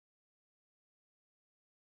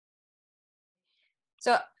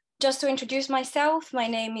So just to introduce myself, my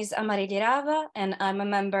name is Amarili Rava, and I'm a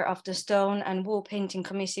member of the Stone and Wall Painting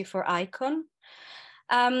Committee for ICON.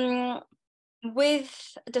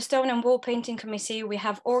 With the Stone and Wall Painting Committee, we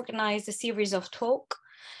have organized a series of talks,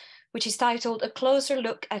 which is titled A Closer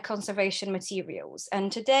Look at Conservation Materials.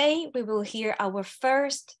 And today we will hear our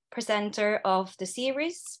first presenter of the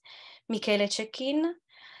series, Michelle Cecchin.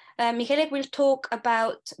 Michelle will talk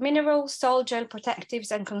about minerals, sol gel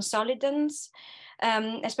protectives and consolidants,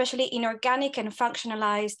 especially inorganic and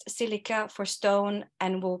functionalized silica for stone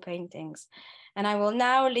and wall paintings. And I will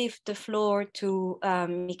now leave the floor to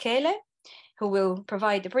Michelle, who will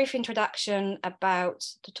provide a brief introduction about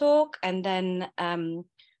the talk, and then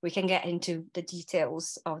we can get into the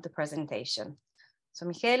details of the presentation. So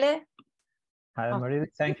Michelle. Hi, Marili.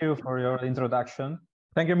 Thank you for your introduction.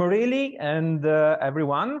 Thank you, Marili, and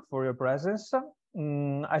everyone for your presence.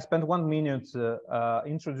 I spent 1 minute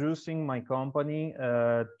introducing my company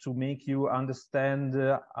to make you understand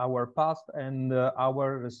our past and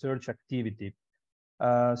our research activity.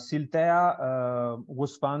 SILTEA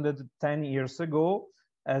was founded 10 years ago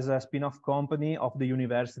as a spin-off company of the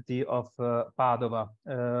University of Padua.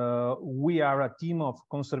 We are a team of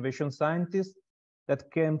conservation scientists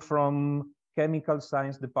that came from Chemical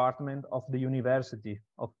Science Department of the University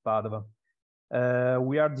of Padua.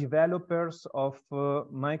 We are developers of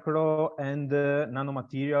micro and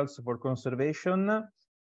nanomaterials for conservation,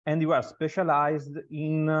 and we are specialized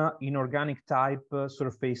in inorganic type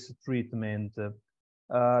surface treatment.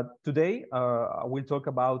 Today, we'll talk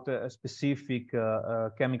about specific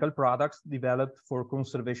chemical products developed for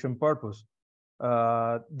conservation purpose.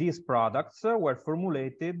 These products were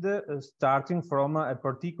formulated starting from a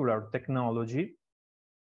particular technology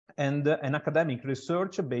and an academic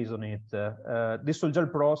research based on it. This sol gel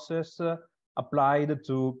process applied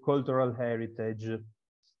to cultural heritage.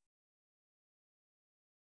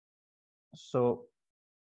 So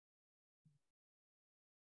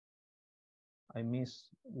I missed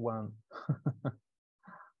one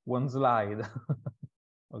slide.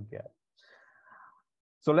 Okay.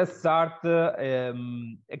 So let's start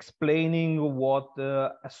explaining what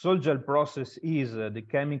a sol gel process is, the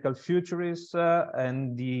chemical features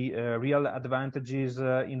and the real advantages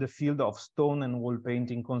in the field of stone and wall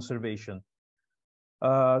painting conservation.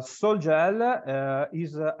 Sol gel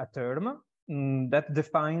is a term that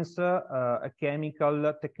defines a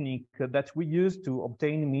chemical technique that we use to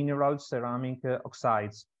obtain mineral ceramic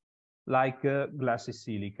oxides, like glassy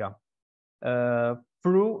silica.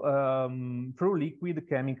 Through liquid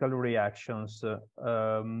chemical reactions.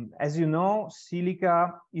 As you know,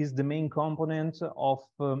 silica is the main component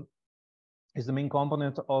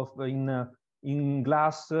in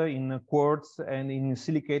glass, in quartz, and in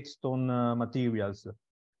silicate stone materials.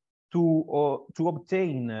 To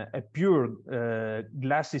obtain a pure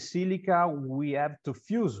glassy silica, we have to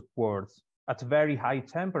fuse quartz at very high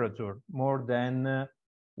temperature, more than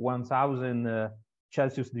 1000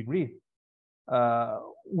 Celsius degree.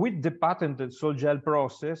 With the patented sol gel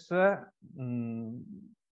process, in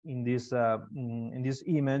this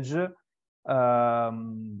image,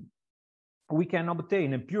 we can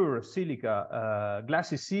obtain a pure silica,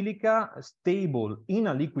 glassy silica, stable in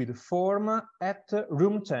a liquid form at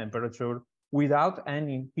room temperature without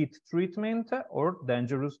any heat treatment or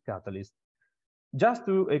dangerous catalyst. Just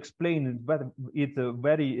to explain it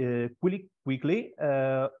very quickly,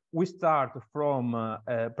 we start from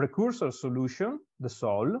a precursor solution, the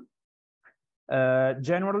sol,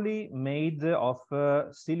 generally made of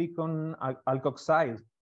silicon alkoxide.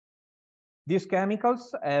 These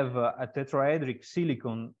chemicals have a tetraedric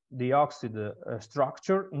silicon dioxide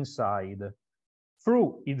structure inside.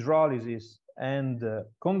 Through hydrolysis and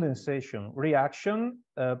condensation reaction,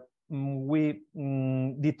 we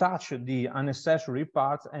detach the unnecessary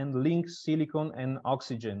parts and link silicon and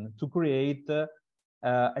oxygen to create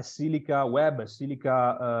a silica web, a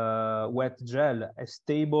silica wet gel, a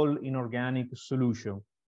stable inorganic solution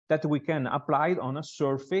that we can apply on a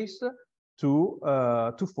surface to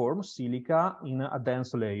form silica in a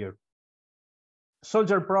dense layer. Sol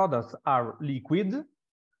gel products are liquid,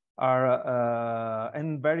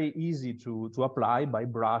 and very easy to apply by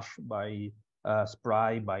brush, by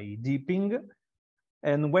spray, by dipping.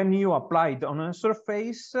 And when you apply it on a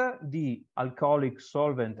surface, the alcoholic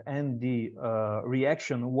solvent and the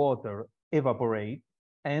reaction water evaporate,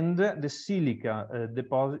 and the silica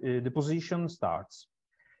deposition starts.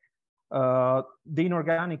 The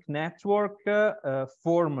inorganic network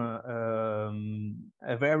form a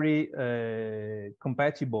very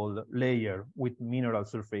compatible layer with mineral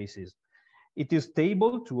surfaces. It is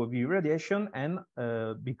stable to UV radiation, and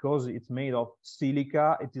because it's made of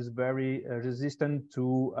silica, it is very resistant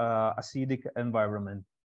to acidic environment.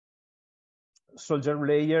 Soldier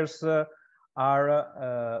layers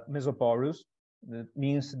are mesoporous. That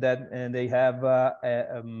means that they have a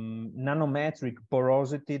nanometric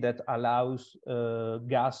porosity that allows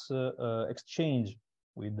gas exchange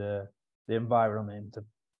with the environment.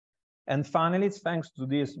 And finally, thanks to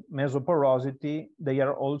this mesoporosity, they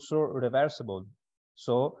are also reversible.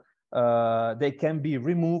 So they can be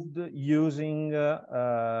removed using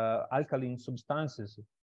alkaline substances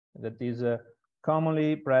that is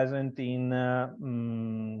commonly present in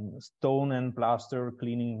stone and plaster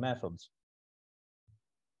cleaning methods.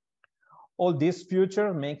 All these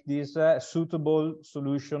features make this a suitable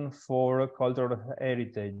solution for cultural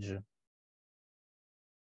heritage.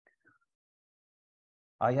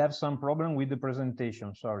 I have some problem with the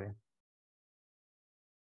presentation, sorry.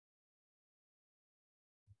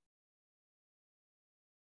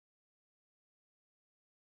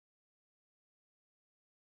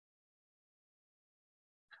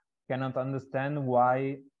 Cannot understand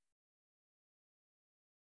why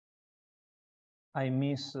I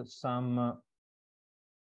miss some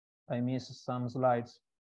slides.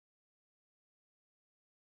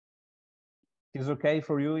 Is it okay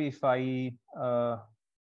for you if I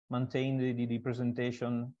maintain the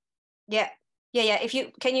presentation? Yeah. If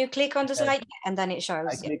you can, you click on the slide and then it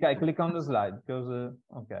shows. I click on the slide because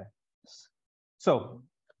okay. So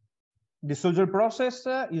the solder process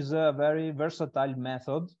is a very versatile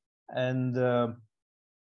method, and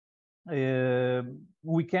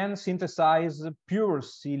we can synthesize pure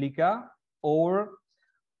silica or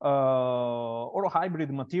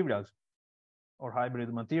hybrid materials.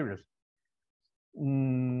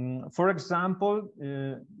 For example,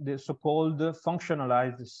 the so-called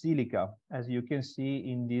functionalized silica, as you can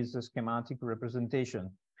see in this schematic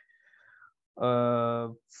representation.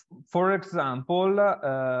 For example,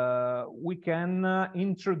 we can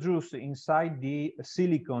introduce inside the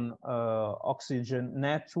silicon oxygen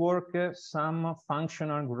network some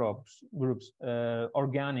functional groups,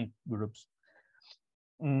 organic groups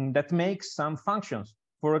that make some functions.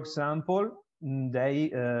 For example,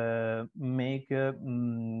 they make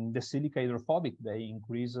the silica hydrophobic, they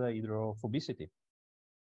increase hydrophobicity,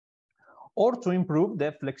 or to improve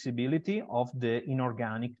the flexibility of the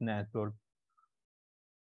inorganic network,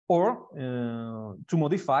 or to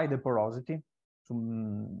modify the porosity to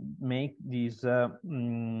make these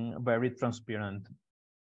very transparent,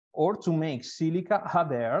 or to make silica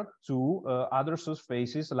adhere to other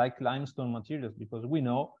surfaces like limestone materials, because we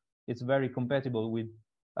know it's very compatible with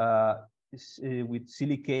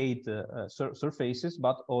silicate surfaces,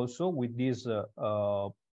 but also with this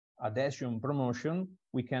adhesion promotion,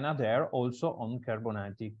 we can adhere also on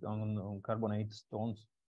carbonate stones.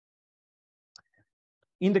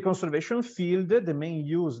 In the conservation field, the main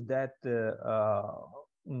use that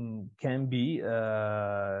can be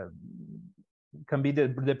the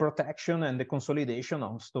protection and the consolidation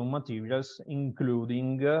of stone materials,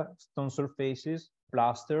 including stone surfaces,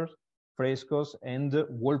 plasters, frescos, and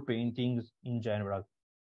wall paintings in general.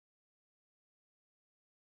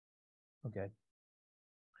 Okay.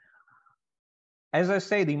 As I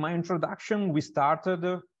said in my introduction, we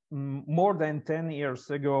started more than 10 years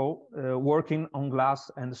ago working on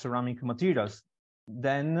glass and ceramic materials.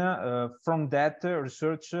 Then from that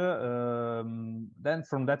research,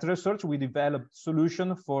 we developed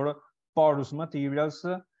solution for porous materials,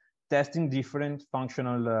 testing different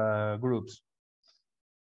functional groups.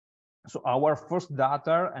 So our first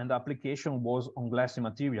data and application was on glassy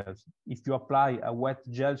materials. If you apply a wet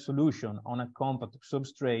gel solution on a compact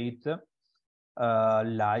substrate,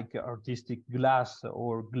 like artistic glass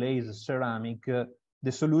or glazed ceramic,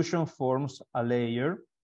 the solution forms a layer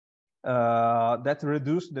that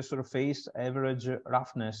reduces the surface average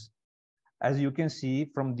roughness, as you can see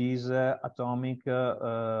from this atomic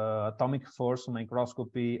force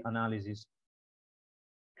microscopy analysis.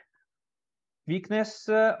 Thickness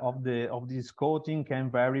of this coating can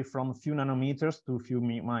vary from a few nanometers to a few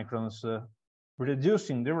microns.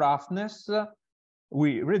 Reducing the roughness,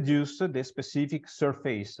 we reduce the specific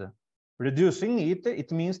surface. Reducing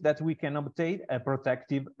it means that we can obtain a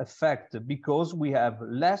protective effect because we have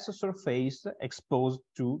less surface exposed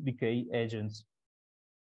to decay agents.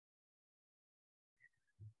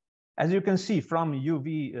 As you can see from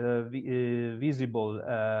UV visible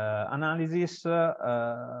analysis,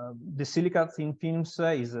 the silica thin films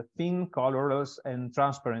is thin, colorless, and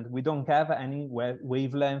transparent. We don't have any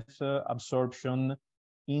wavelength absorption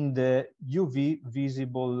in the UV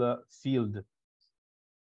visible field.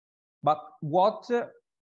 But what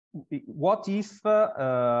what if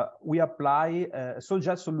we apply a sol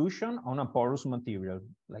gel solution on a porous material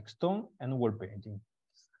like stone and wall painting?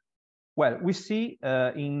 Well, we see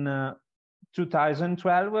in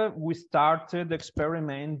 2012, we started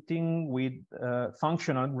experimenting with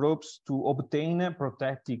functional groups to obtain a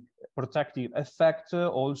protective effect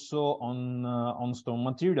also on stone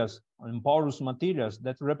materials, on porous materials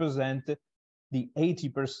that represent the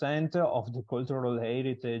 80% of the cultural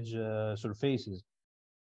heritage surfaces.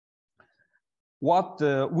 What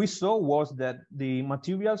we saw was that the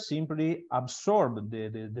material simply absorbed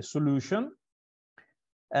the solution.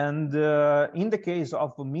 And in the case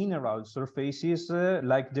of mineral surfaces,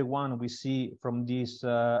 like the one we see from this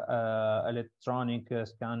electronic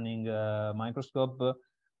scanning microscope,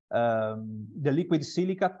 the liquid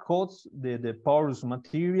silica coats the porous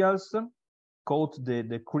materials, coat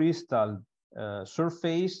the crystal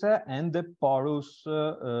surface and the porous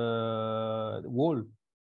wall.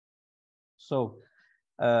 So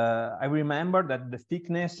I remember that the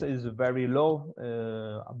thickness is very low,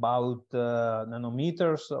 about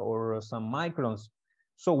nanometers or some microns.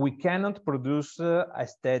 So we cannot produce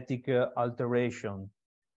aesthetic alteration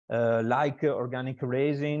like organic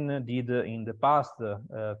resin did in the past.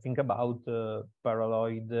 Think about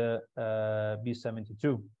paraloid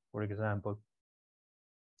B72, for example.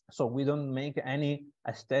 So we don't make any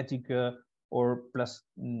aesthetic or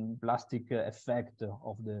plastic effect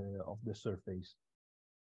of the surface.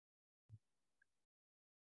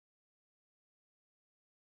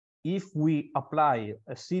 If we apply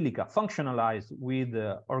a silica functionalized with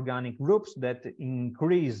organic groups that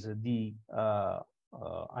increase the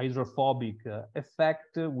hydrophobic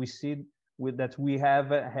effect, we see that we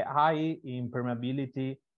have a high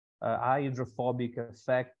impermeability, hydrophobic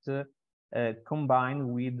effect combined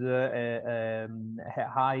with a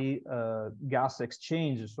high gas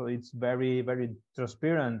exchange. So it's very, very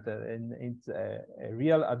transparent, and it's a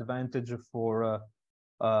real advantage for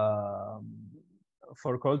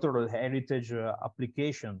cultural heritage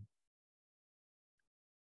application.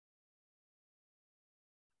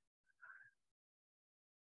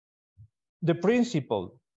 The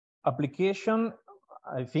principal application,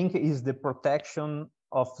 I think, is the protection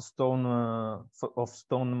of stone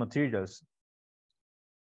materials,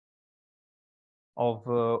 of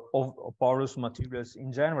porous materials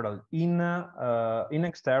in general in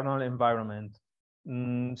external environment.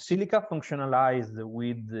 Silica functionalized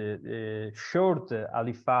with short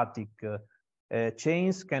aliphatic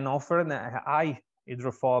chains can offer a high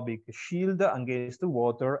hydrophobic shield against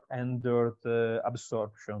water and dirt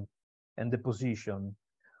absorption and deposition.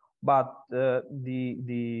 But the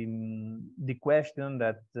question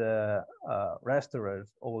that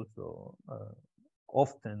restorers also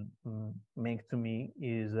often make to me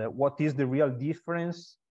is what is the real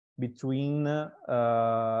difference between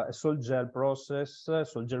a sol gel process,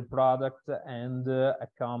 sol gel product, and a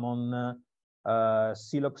common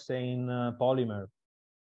siloxane polymer.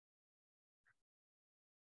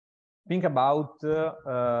 Think about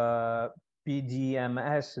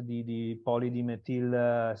PDMS, the polydimethyl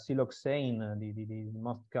siloxane, the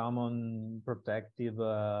most common protective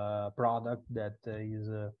product that is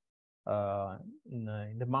in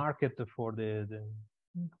the market for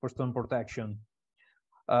for stone protection.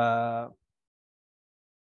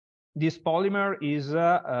 This polymer is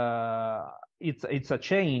it's a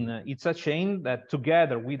chain. It's a chain that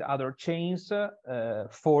together with other chains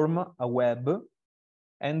form a web,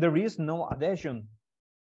 and there is no adhesion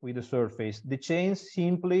with the surface. The chains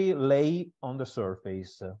simply lay on the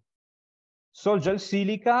surface. Sol gel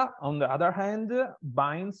silica, on the other hand,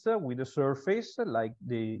 binds with the surface, like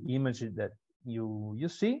the image that you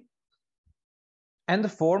see,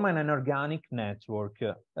 and form an inorganic network.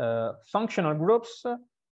 Functional groups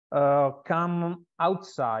come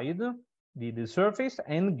outside the surface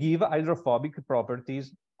and give hydrophobic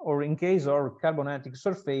properties, or in case of carbonatic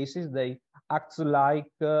surfaces, they act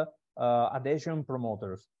like adhesion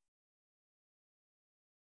promoters.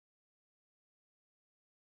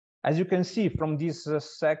 As you can see from this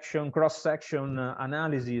cross-section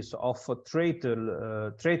analysis of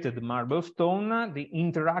treated marble stone, the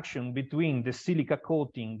interaction between the silica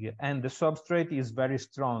coating and the substrate is very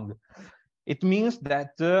strong. It means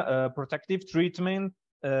that protective treatment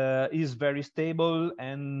is very stable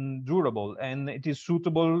and durable, and it is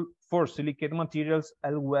suitable for silicate materials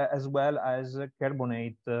as well as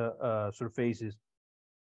carbonate surfaces.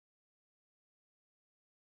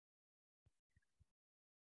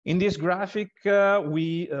 In this graphic,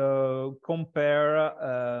 we compare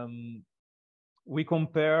we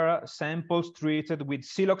compare samples treated with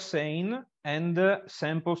siloxane and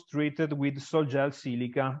samples treated with sol-gel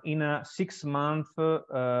silica in a 6-month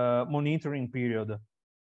monitoring period.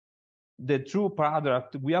 The two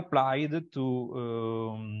products we applied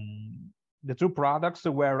to the two products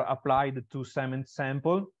were applied to cement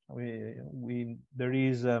sample. There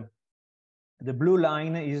is the blue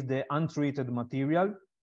line is the untreated material.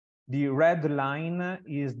 The red line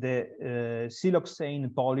is the siloxane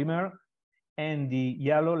polymer, and the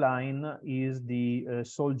yellow line is the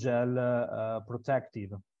sol-gel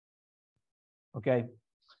protective. Okay.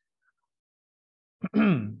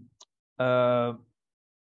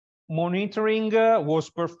 Monitoring was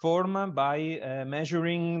performed by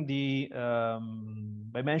measuring the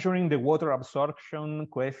water absorption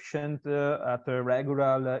coefficient at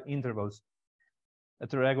regular intervals,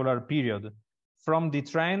 at a regular period. From the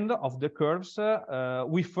trend of the curves,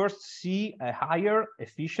 we first see a higher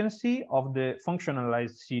efficiency of the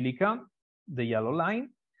functionalized silica, the yellow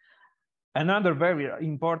line. Another very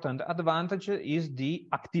important advantage is the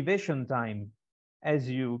activation time. As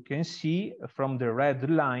you can see from the red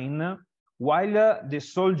line, while the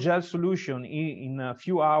sol-gel solution in a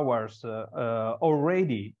few hours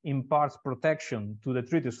already imparts protection to the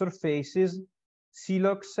treated surfaces,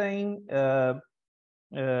 siloxane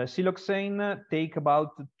take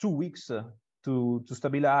about 2 weeks to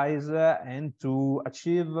stabilize and to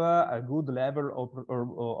achieve a good level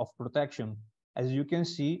of protection. As you can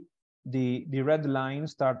see, the red line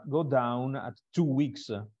go down at 2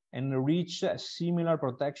 weeks and reach a similar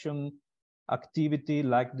protection activity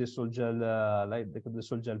like the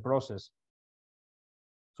sol-gel process.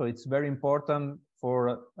 So it's very important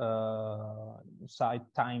for site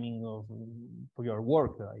timing for your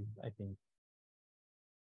work, I think.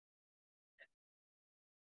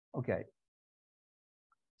 Okay.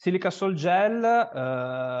 Silica sol-gel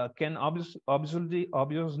can obviously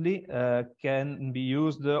can be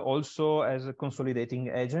used also as a consolidating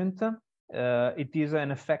agent. It is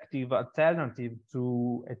an effective alternative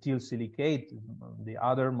to ethyl silicate, the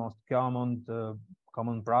other most common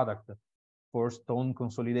product for stone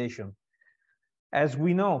consolidation. As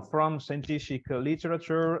we know from scientific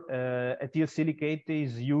literature, ethyl silicate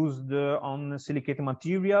is used on silicate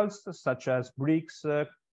materials such as bricks,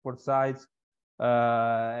 quartzites,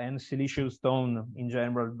 and silicious stone in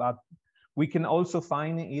general, but we can also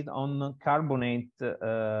find it on carbonate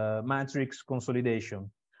matrix consolidation.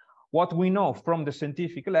 What we know from the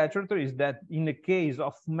scientific literature is that in the case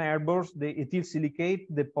of marbles, the ethyl silicate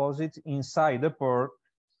deposits inside the pores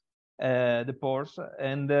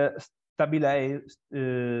and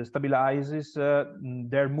stabilizes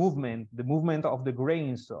their movement, the movement of the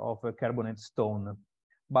grains of a carbonate stone,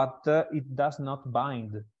 but it does not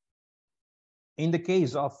bind. In the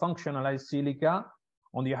case of functionalized silica,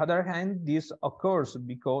 on the other hand, this occurs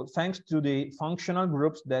because thanks to the functional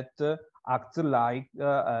groups that act like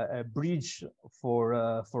a bridge for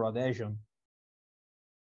adhesion.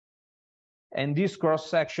 And this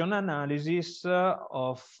cross-section analysis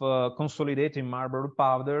of consolidating marble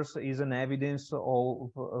powders is an evidence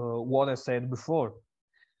of what I said before.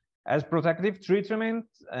 As protective treatment,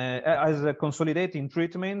 as a consolidating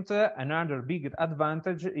treatment, another big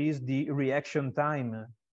advantage is the reaction time.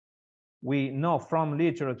 We know from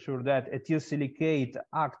literature that ethyl silicate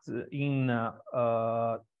acts in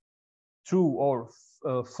 2 or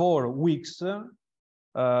 4 weeks to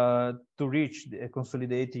reach a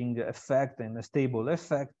consolidating effect and a stable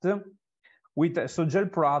effect. With a sol-gel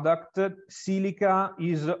product, silica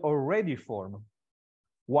is already formed,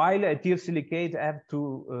 while ethyl silicate has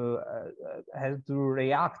to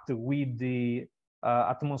react with the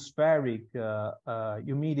atmospheric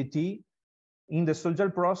humidity. In the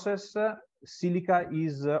sol-gel process, silica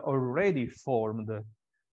is already formed,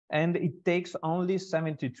 and it takes only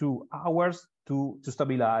 72 hours to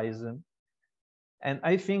stabilize. And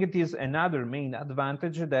I think it is another main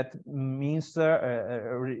advantage that means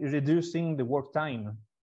reducing the work time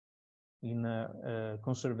in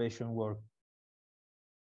conservation work.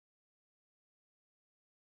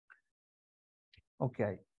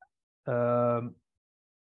 Okay.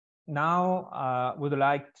 Now I would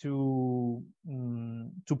like to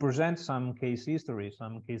present some case history,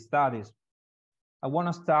 some case studies. I want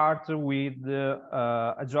to start with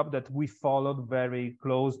a job that we followed very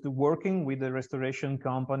close to, working with the restoration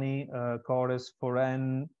company Cores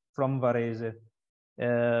Foren from Varese.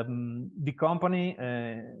 The company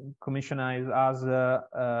commissioned us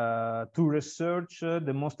to research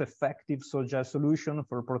the most effective sol-gel solution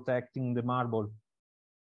for protecting the marble.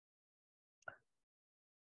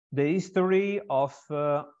 The history of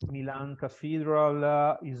Milan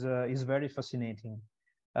Cathedral is very fascinating.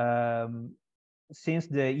 since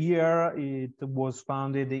the year it was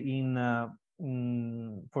founded in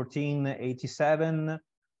 1487,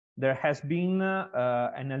 there has been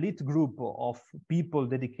an elite group of people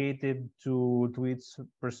dedicated to its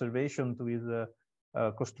preservation, to its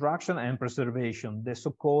construction and preservation, the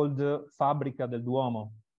so-called Fabbrica del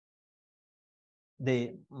Duomo.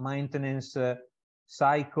 The maintenance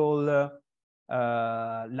cycle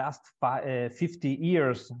lasts 50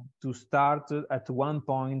 years to start at one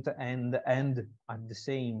point and end at the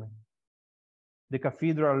same. The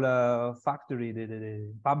cathedral factory,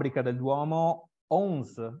 the Fabbrica del Duomo,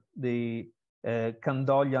 owns the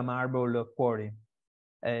Candoglia marble quarry.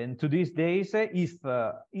 And to these days, if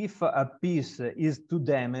a piece is too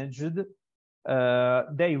damaged,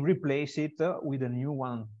 they replace it with a new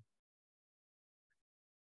one.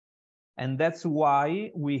 And that's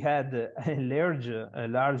why we had a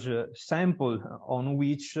large sample on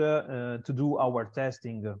which to do our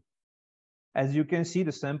testing. As you can see,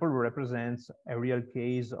 the sample represents a real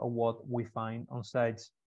case of what we find on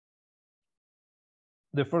sites.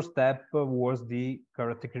 The first step was the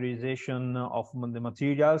characterization of the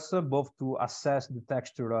materials, both to assess the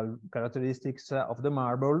textural characteristics of the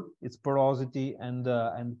marble, its porosity and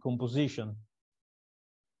composition,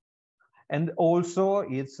 and also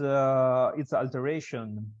its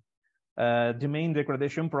alteration. The main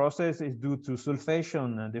degradation process is due to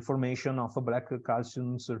sulfation, the formation of black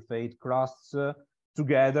calcium sulfate crusts,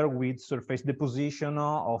 together with surface deposition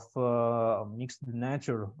of mixed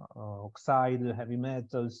nature, oxide, heavy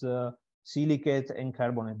metals, silicate, and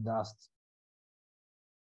carbonate dust.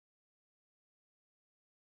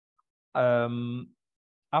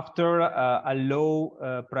 After a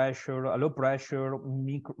low pressure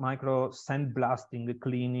micro sandblasting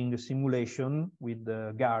cleaning simulation with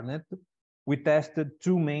garnet, we tested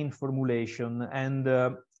two main formulations, and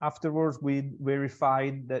afterwards we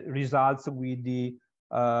verified the results with the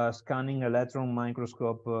scanning electron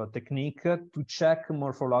microscope technique to check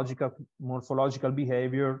morphological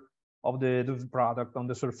behavior of the product on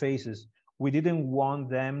the surfaces. We didn't want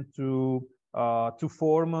them to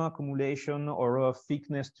form accumulation or a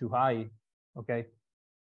thickness too high, okay?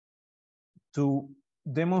 To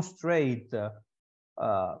demonstrate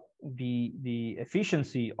the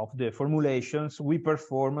efficiency of the formulations, we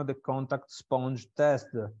perform the contact sponge test.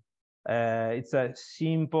 It's a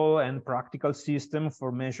simple and practical system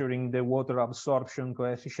for measuring the water absorption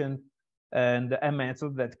coefficient, and a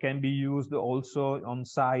method that can be used also on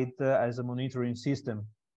site as a monitoring system.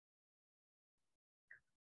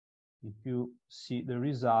 If you see the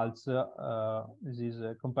results, this is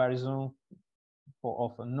a comparison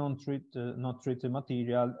of a not treated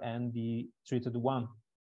material and the treated one.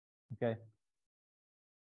 Okay.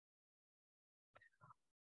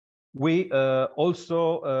 We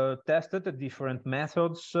also tested different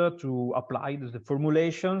methods to apply the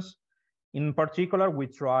formulations. In particular, we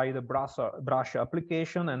tried the brush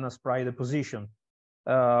application and a spray deposition.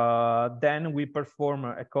 Then we perform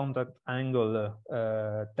a contact angle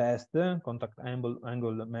test, contact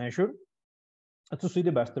angle measure, to see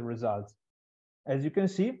the best results. As you can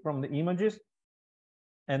see from the images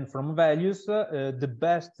and from values, the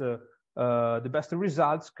best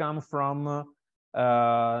results come from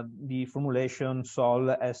the formulation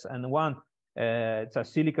Sol SN1. It's a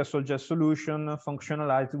silica sol gel solution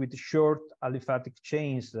functionalized with short aliphatic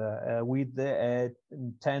chains with a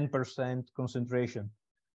 10% concentration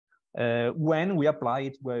when we apply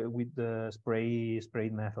it with the spray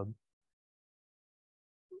method.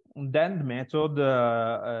 Then the method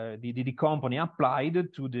the company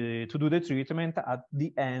applied to do the treatment at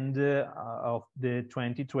the end of the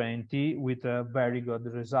 2020 with very good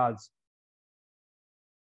results.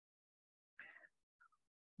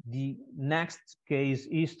 The next case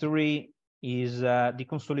history is the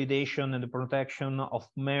consolidation and the protection of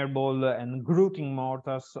marble and grouting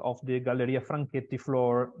mortars of the Galleria Franchetti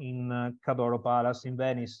floor in Cadoro Palace in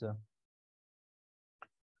Venice.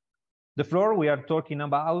 The floor we are talking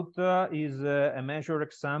about is a measured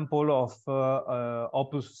example of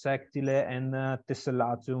opus sectile and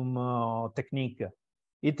tessellatum technique.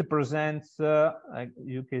 It presents,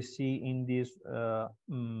 you can see in this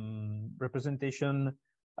representation,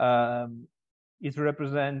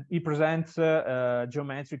 it presents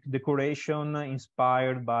geometric decoration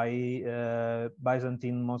inspired by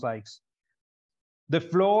Byzantine mosaics. The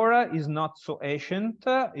floor is not so ancient,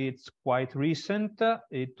 it's quite recent.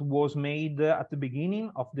 It was made at the beginning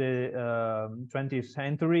of the 20th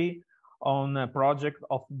century on a project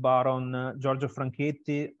of Baron Giorgio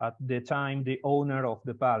Franchetti, at the time the owner of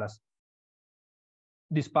the palace.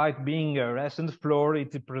 Despite being a recent floor,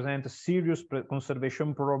 it presents a serious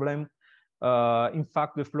conservation problem In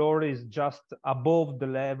fact, the floor is just above the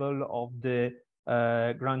level of the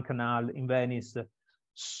Grand Canal in Venice.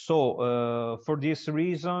 So for this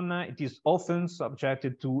reason, it is often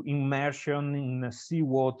subjected to immersion in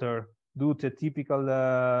seawater due to typical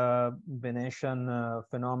Venetian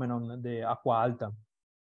phenomenon, the acqua alta.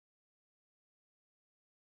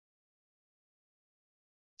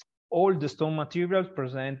 All the stone materials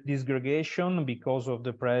present disgregation because of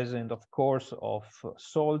the presence, of course, of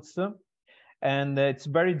salts. And it's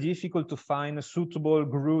very difficult to find suitable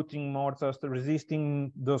grouting mortars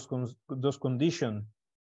resisting those conditions.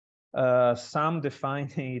 Some define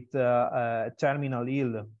it terminal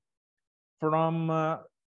ill. From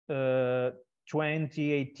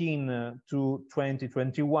 2018 to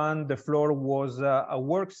 2021, the floor was a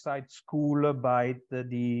worksite school by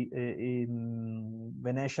the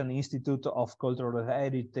Venetian Institute of Cultural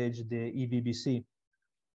Heritage, the EVBC.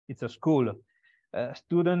 It's a school.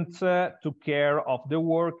 Students took care of the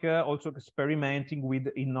work, also experimenting with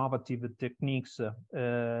innovative techniques.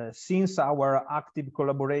 Since our active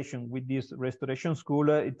collaboration with this restoration school,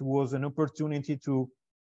 it was an opportunity to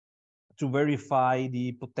verify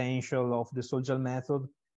the potential of the social method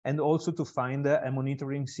and also to find a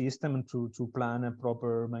monitoring system to plan a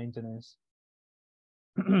proper maintenance.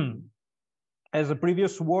 As a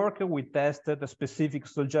previous work, we tested a specific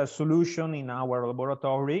social solution in our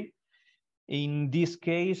laboratory. In this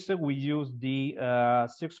case, we use the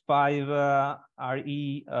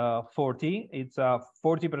 65RE40. It's a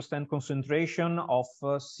 40% concentration of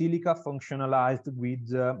silica functionalized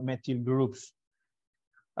with methyl groups.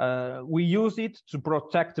 We use it to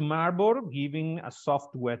protect marble, giving a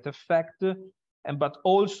soft wet effect, but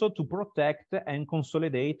also to protect and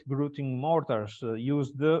consolidate grouting mortars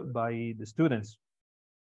used by the students.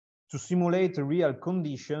 To simulate real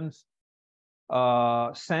conditions,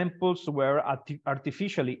 samples were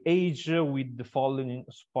artificially aged with the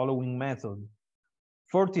following method: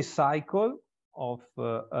 40 cycles of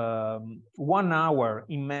 1 hour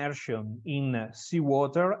immersion in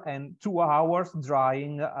seawater and 2 hours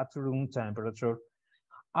drying at room temperature.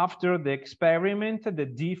 After the experiment, the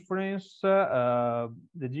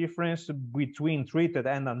difference between treated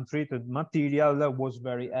and untreated material was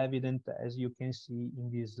very evident, as you can see in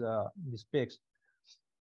these pics.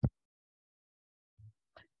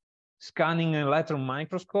 Scanning electron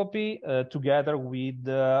microscopy together with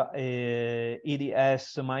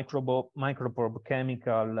EDS microprobe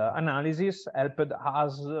chemical analysis helped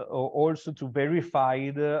us also to verify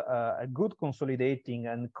a good consolidating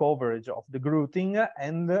and coverage of the grouting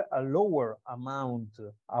and a lower amount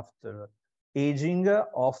after aging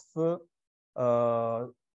of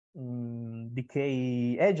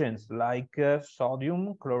decay agents like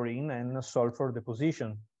sodium, chlorine, and sulfur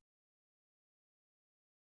deposition.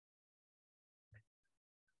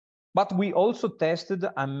 But we also tested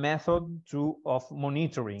a method of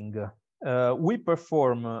monitoring. We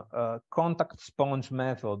perform a contact sponge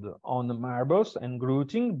method on marbles and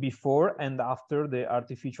grouting before and after the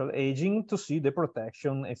artificial aging to see the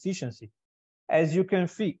protection efficiency. As you can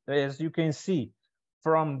see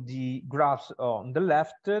from the graphs on the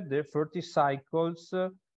left, the 30 cycles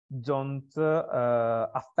don't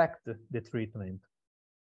affect the treatment.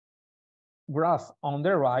 Graph on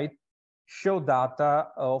the right show data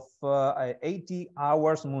of 80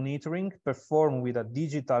 hours monitoring performed with a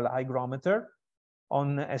digital hygrometer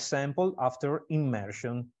on a sample after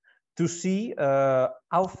immersion to see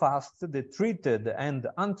how fast the treated and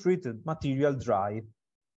untreated material dry.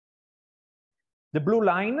 The blue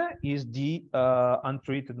line is the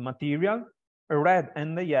untreated material. Red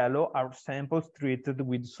and the yellow are samples treated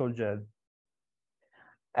with sol gel.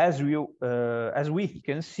 As we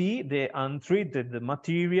can see, the untreated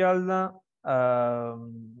material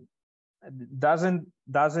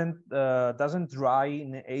doesn't dry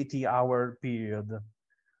in 80-hour period.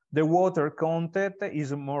 The water content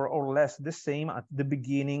is more or less the same at the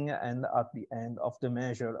beginning and at the end of the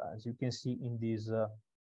measure, as you can see in this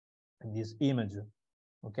image.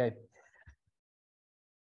 Okay.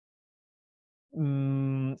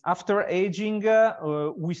 After aging,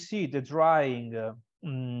 we see the drying.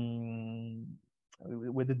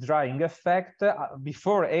 With the drying effect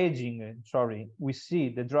before aging, we see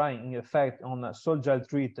the drying effect on sol gel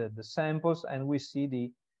treated samples, and we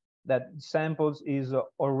see that samples is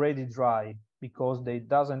already dry because they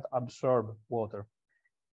doesn't absorb water.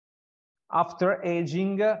 After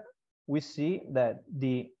aging, we see that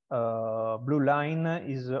the blue line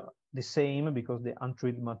is the same because the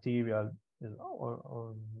untreated material is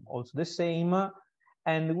also the same.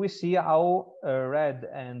 And we see how red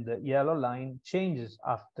and yellow line changes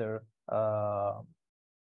after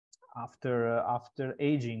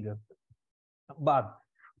aging. But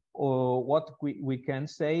what we can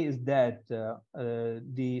say is that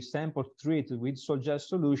the samples treated with Sol-Gel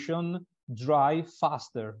solution dry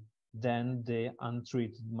faster than the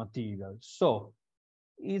untreated material. So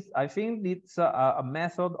I think it's a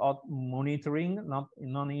method of monitoring, not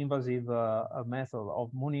non-invasive method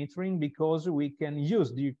of monitoring, because we can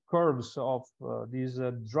use the curves of these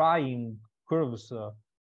drying curves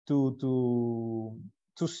to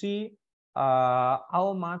see how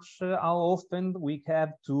often we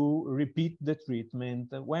have to repeat the treatment.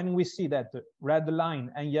 When we see that the red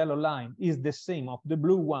line and yellow line is the same of the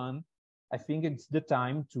blue one, I think it's the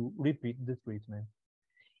time to repeat the treatment.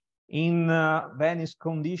 In Venice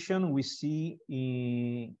condition, we see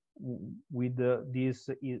with this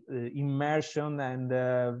immersion and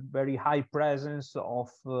very high presence of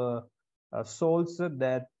salts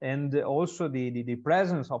that, and also the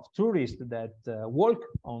presence of tourists that walk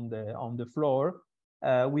on the floor,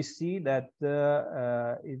 we see that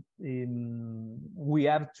we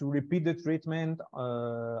have to repeat the treatment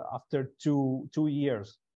after two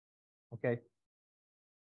years. Okay.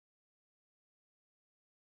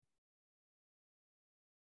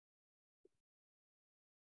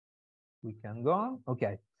 We can go on.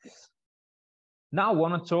 Okay. Now I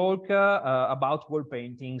want to talk about wall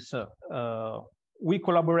paintings. We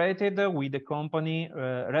collaborated with the company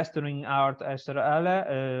Restoring Art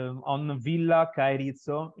SRL on Villa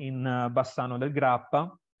Caerizzo in Bassano del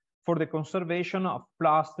Grappa for the conservation of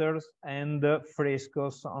plasters and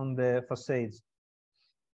frescoes on the facades.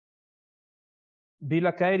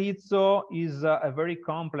 Villa Caerizzo is a very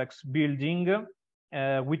complex building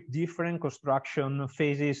with different construction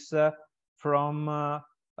phases from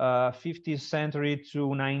 15th century to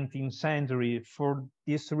 19th century. For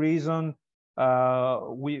this reason,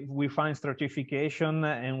 we find stratification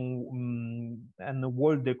and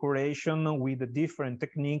wall decoration with a different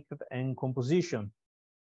technique and composition.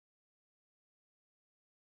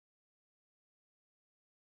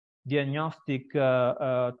 Diagnostic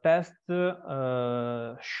test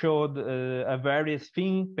showed a very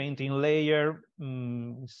thin painting layer,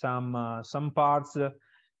 some parts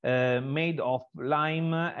made of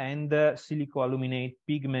lime and silico-aluminate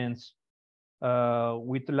pigments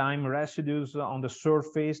with lime residues on the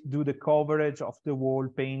surface due to the coverage of the wall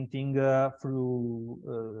painting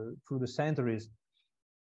through the centuries.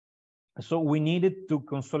 So we needed to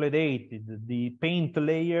consolidate the paint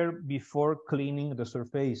layer before cleaning the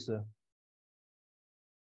surface.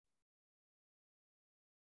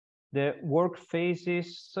 The work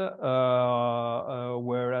phases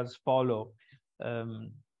were as follow.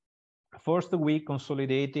 First, we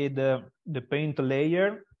consolidated the paint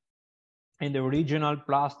layer and the original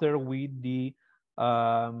plaster with the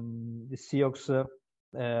Siox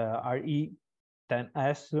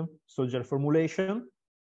RE10S Sol-Gel formulation.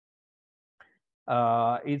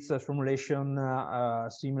 It's a formulation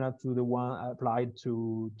similar to the one applied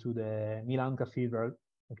to the Milan Cathedral.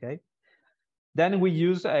 Okay. Then we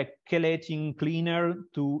use a chelating cleaner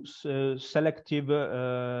to selective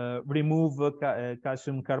remove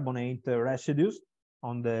calcium carbonate residues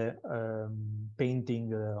on the painting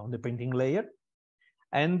layer.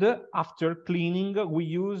 And after cleaning, we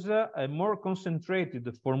use a more concentrated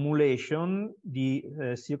formulation, the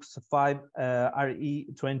CX5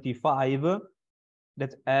 RE25,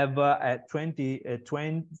 that have from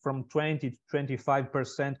 20 to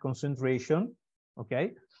 25% concentration,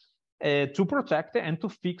 okay, to protect and to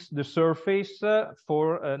fix the surface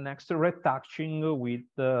for next retouching with,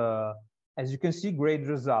 as you can see, great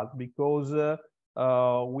result, because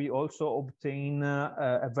we also obtain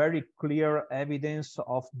a very clear evidence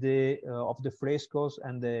of the frescoes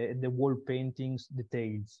and the wall paintings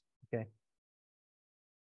details. Okay.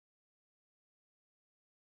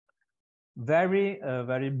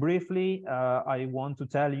 Very briefly, I want to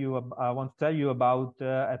tell you about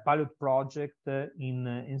a pilot project in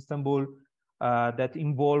Istanbul that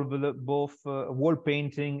involved both wall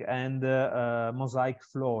painting and mosaic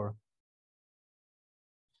floor.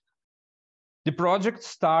 The project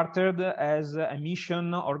started as a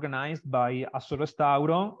mission organized by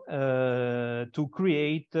Assorestauro to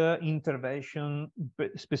create intervention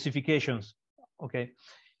specifications. Okay.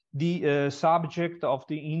 The subject of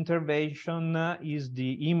the intervention is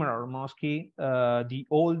the Imrar Mosque, the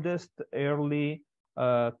oldest early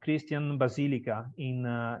Christian basilica in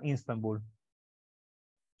Istanbul.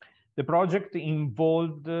 The project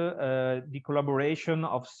involved the collaboration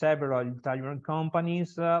of several Italian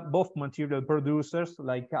companies, both material producers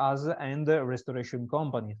like us and restoration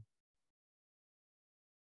companies.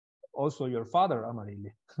 Also your father,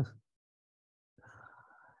 Amarilli.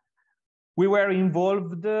 We were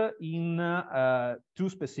involved in two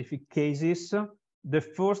specific cases. The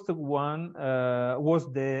first one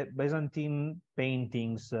was the Byzantine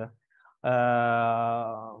paintings,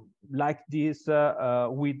 like this,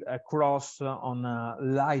 with a cross on a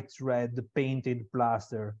light red painted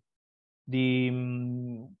plaster. This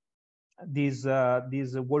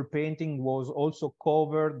wall painting was also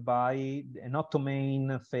covered by an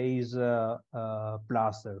Ottoman phase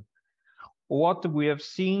plaster. What we have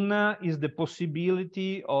seen is the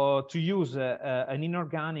possibility to use an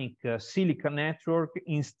inorganic silica network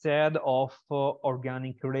instead of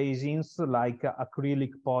organic resins like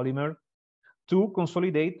acrylic polymer to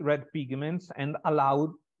consolidate red pigments and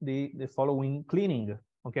allow the following cleaning.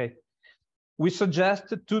 Okay, we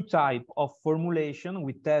suggest two types of formulation.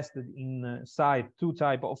 We tested inside two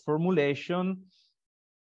types of formulation,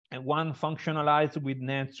 and one functionalized with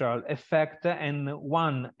natural effect and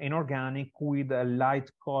one inorganic with a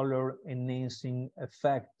light color enhancing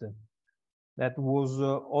effect. That was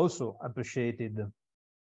also appreciated.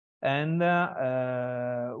 And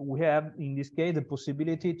we have, in this case, the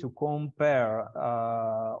possibility to compare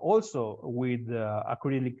also with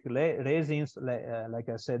acrylic resins, like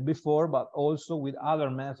I said before, but also with other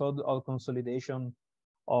methods of consolidation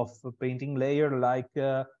of painting layer, like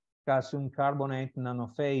calcium carbonate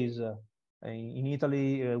nanophase. In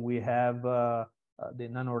Italy, we have the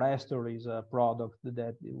nanorester is a product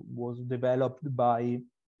that was developed by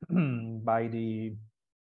by the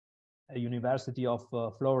University of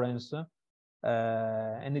Florence,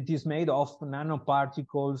 and it is made of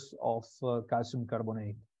nanoparticles of calcium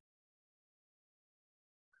carbonate.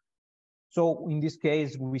 So in this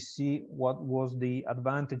case, we see what was the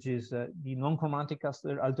advantages, the non-chromatic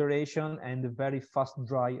alteration and the very fast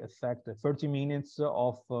dry effect, 30 minutes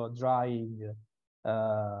of drying,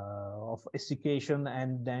 of desiccation,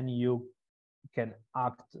 and then you can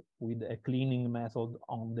act with a cleaning method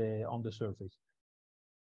on the surface.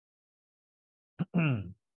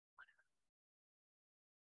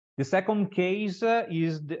 The second case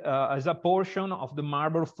is as a portion of the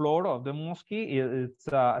marble floor of the mosque. It's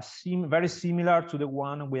very similar to the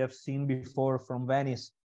one we have seen before from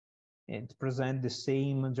Venice. It presents the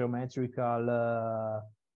same geometrical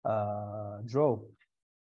draw.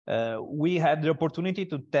 We had the opportunity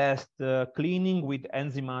to test cleaning with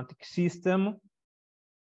enzymatic system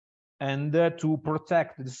and to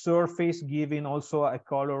protect the surface, giving also a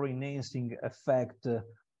color enhancing effect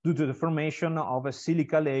due to the formation of a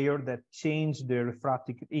silica layer that changed the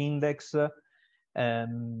refractive index.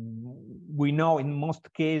 We know in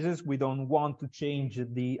most cases we don't want to change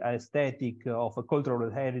the aesthetic of a cultural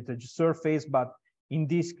heritage surface, but in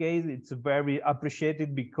this case it's very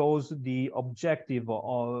appreciated because the objective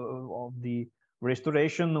of the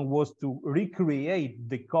restoration was to recreate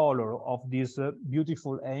the color of these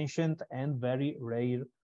beautiful ancient and very rare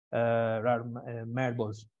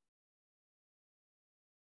marbles.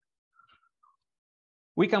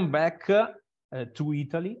 We come back to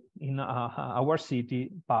Italy, in our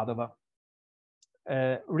city, Padua.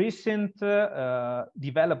 Recent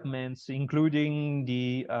developments, including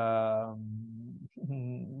the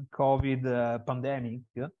COVID pandemic,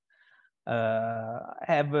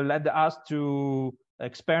 have led us to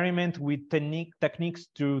experiment with techniques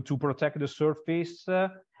to protect the surface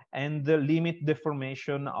and limit the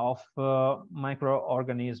formation of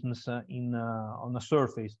microorganisms on a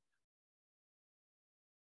surface.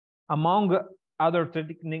 Among other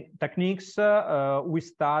techniques, we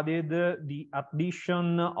studied the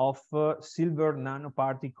addition of silver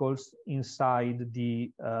nanoparticles inside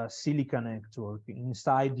the silica network,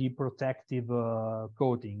 inside the protective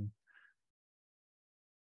coating,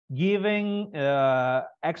 giving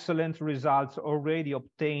excellent results already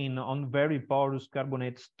obtained on very porous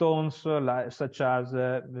carbonate stones, such as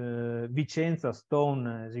Vicenza stone,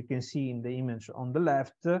 as you can see in the image on the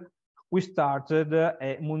left. We started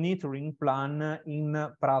a monitoring plan in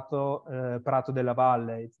Prato della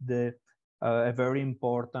Valle. It's a very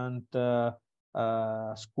important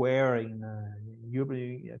square in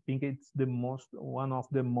I think it's one of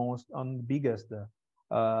the biggest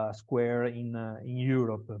square in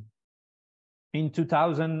Europe. In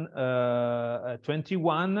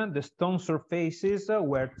 2021, the stone surfaces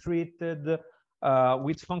were treated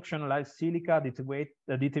with functionalized silica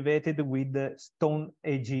additive with stone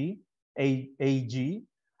AG.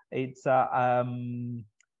 It's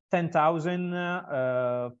 10,000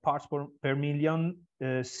 parts per million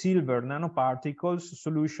silver nanoparticles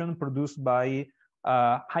solution produced by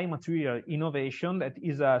High Material Innovation, that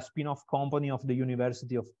is a spin-off company of the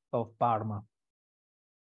University of Parma.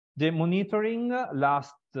 The monitoring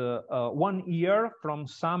lasts 1 year from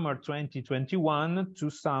summer 2021 to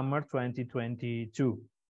summer 2022.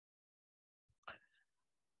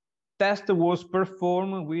 Test was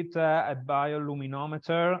performed with a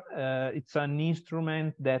bioluminometer. It's an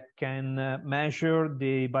instrument that can measure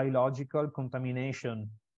the biological contamination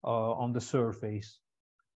on the surface.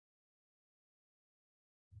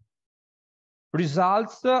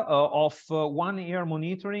 Results of 1 year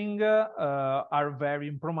monitoring are very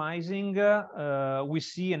promising. We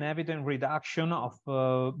see an evident reduction of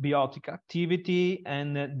biotic activity,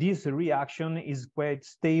 and this reaction is quite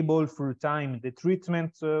stable through time. The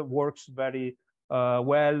treatment works very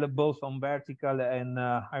well, both on vertical and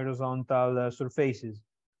horizontal surfaces.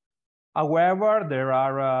 However, there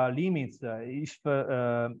are limits. If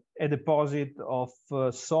a deposit of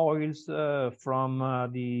soils from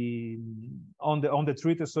on the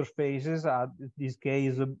treated surfaces, in this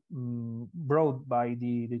case brought by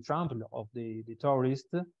the trample of the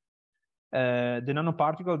tourist, the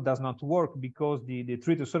nanoparticle does not work because the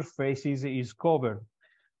treated surfaces is covered.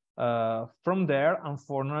 From there,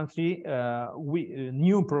 unfortunately,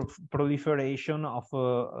 new proliferation of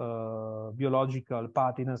biological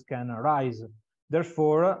pathogens can arise.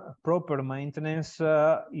 Therefore, proper maintenance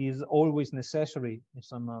is always necessary in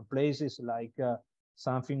some places, like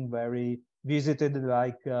something very visited,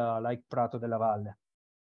 like Prato della Valle.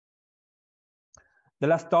 The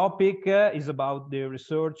last topic is about the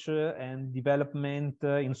research and development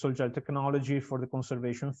in soil gel technology for the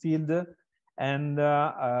conservation field. And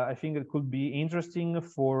I think it could be interesting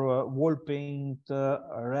for wall paint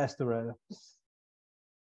restorer.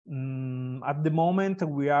 At the moment,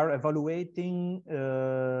 we are evaluating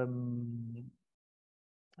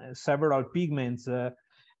several pigments.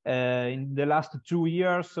 In the last 2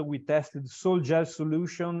 years, we tested soil gel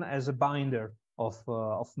solution as a binder of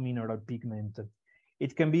mineral pigment.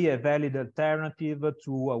 It can be a valid alternative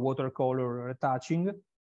to a watercolor retouching,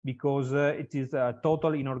 because it is a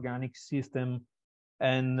total inorganic system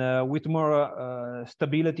and with more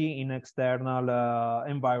stability in external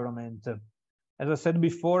environment. As I said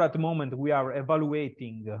before, at the moment we are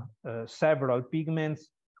evaluating several pigments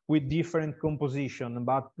with different composition,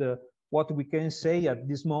 but what we can say at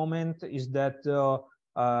this moment is that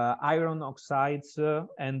iron oxides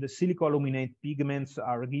and the silica aluminate pigments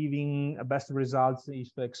are giving best results if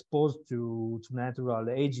exposed to natural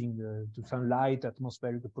aging, to sunlight,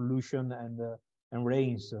 atmospheric pollution, and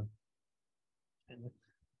rains. And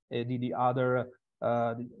the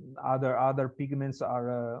other pigments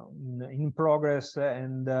are in progress,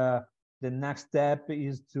 and the next step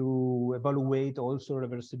is to evaluate also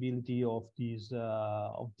reversibility of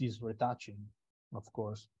this retouching, of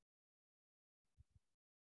course.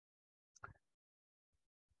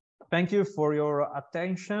 Thank you for your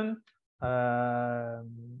attention.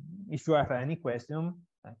 If you have any question,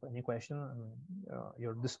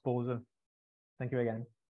 your disposal. Thank you again.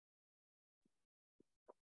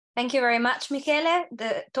 Thank you very much, Michele.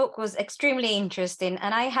 The talk was extremely interesting,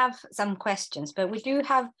 and I have some questions, but we do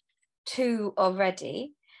have 2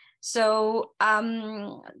 already. So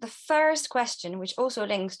the first question, which also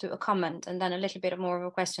links to a comment and then a little bit more of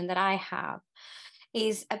a question that I have,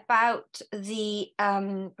 is about the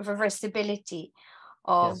reversibility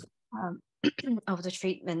of, yes, of the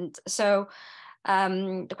treatment. So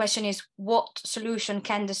the question is, what solution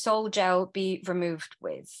can the soil gel be removed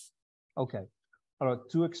with? Okay,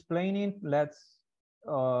 to explain it, let's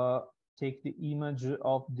take the image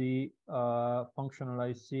of the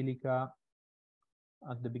functionalized silica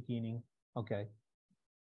at the beginning. Okay.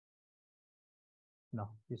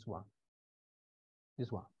 No, this one.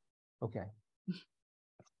 Okay.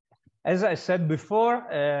 As I said before,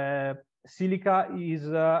 silica is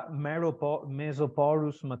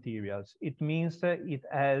mesoporous materials. It means it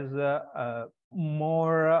has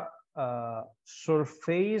more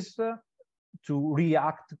surface to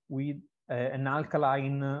react with an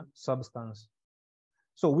alkaline substance.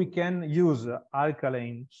 So we can use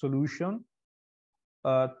alkaline solution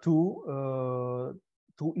to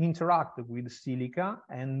interact with silica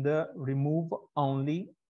and remove only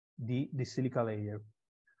the silica layer.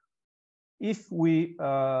 If we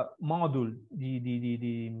model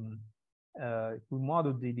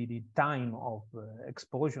the time of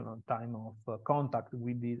exposure or time of contact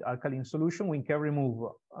with the alkaline solution, we can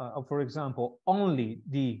remove, for example, only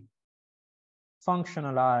the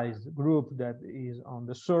functionalized group that is on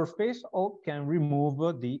the surface, or can remove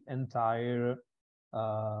the entire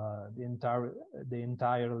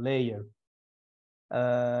layer.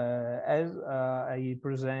 As I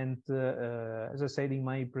said in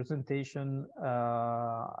my presentation,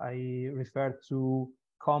 I refer to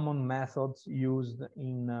common methods used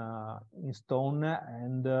in stone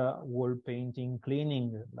and wall painting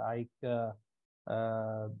cleaning, like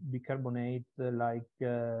bicarbonate, like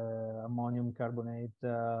ammonium carbonate,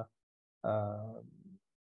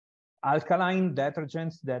 alkaline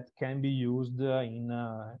detergents that can be used in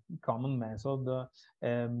common method.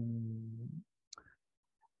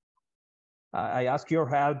 I ask your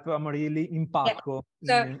help, Amarilli, impacco.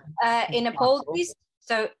 Yeah. So in a poultice,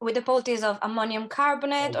 so with the poultice of ammonium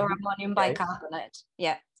carbonate or ammonium bicarbonate,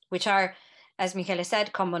 yeah, which are, as Michele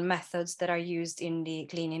said, common methods that are used in the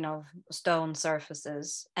cleaning of stone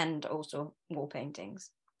surfaces and also wall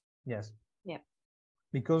paintings. Yes. Yeah.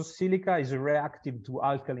 Because silica is reactive to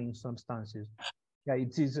alkaline substances. Yeah,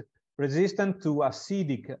 it is resistant to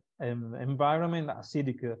acidic environment,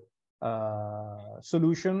 acidic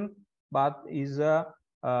solution, but is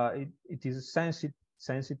it is sensitive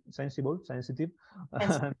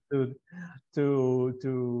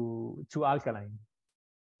to alkaline.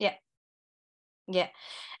 Yeah, yeah,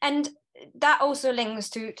 and that also links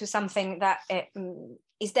to something that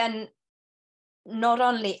is then not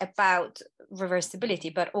only about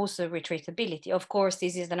reversibility, but also retreatability. Of course,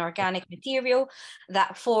 this is an organic material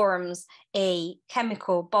that forms a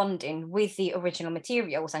chemical bonding with the original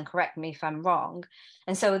materials, and correct me if I'm wrong.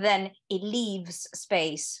 And so then it leaves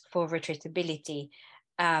space for retreatability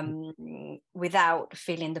without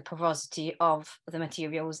feeling the porosity of the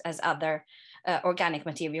materials as other organic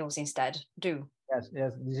materials instead do. Yes,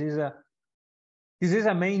 yes, this is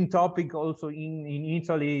a main topic also in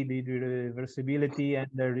Italy, the reversibility and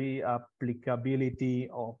the reapplicability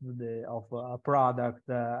of a product.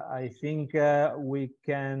 I think we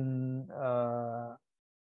can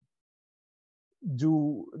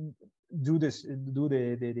do the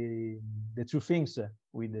two things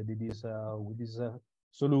with this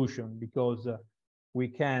solution, because we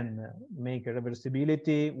can make a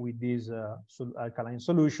reversibility with this alkaline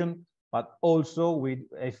solution, but also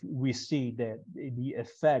if we see that the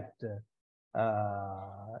effect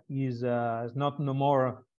is no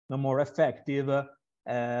more effective,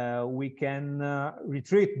 we can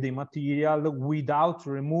retreat the material without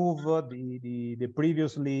remove the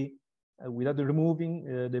previously without removing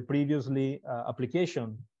the previously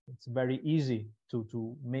application. It's very easy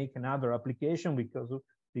to make another application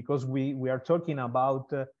because we are talking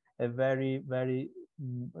about a very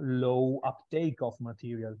low uptake of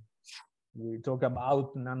material. We talk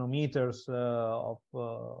about nanometers of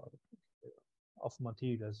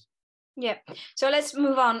materials. Yeah, so let's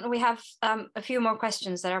move on. We have a few more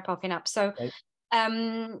questions that are popping up. So okay.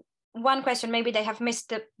 One question, maybe they have missed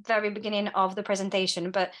the very beginning of the presentation,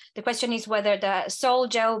 but the question is whether the sol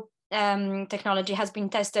gel technology has been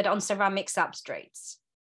tested on ceramic substrates.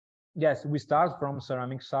 Yes, we start from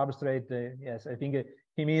ceramic substrate. Yes, I think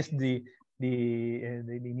he missed the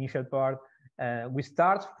initial part. We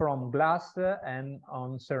start from glass and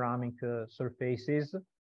on ceramic surfaces.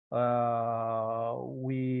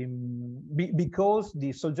 Because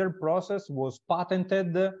the sol gel process was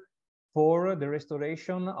patented for the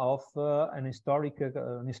restoration of an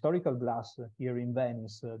historical glass here in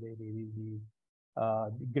Venice, the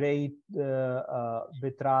great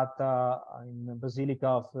vetrata in Basilica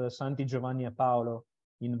of Santi Giovanni e Paolo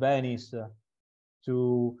in Venice.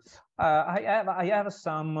 I have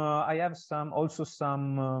some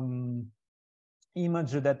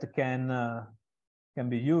image that can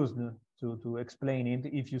be used to explain it.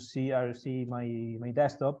 If you see, I see my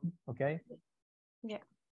desktop. Okay. Yeah.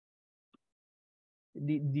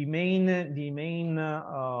 The main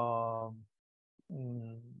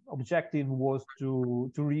objective was to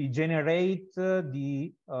regenerate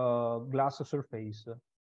the glass surface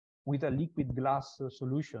with a liquid glass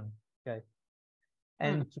solution. Okay.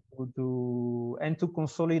 And to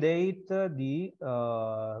consolidate the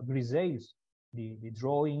grisailles, the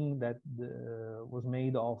drawing that was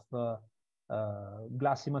made of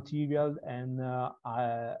glassy material and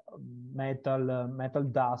metal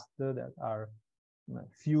dust that are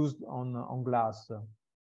fused on glass.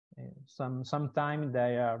 Sometimes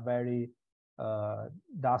they are very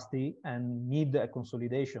dusty and need a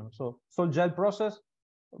consolidation. So sol gel process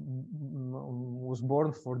was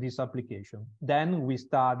born for this application. Then we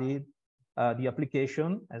studied the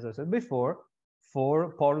application, as I said before,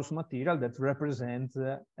 for porous material that represents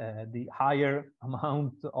the higher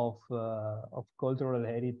amount of cultural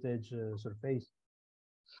heritage surface.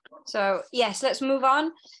 So yes, let's move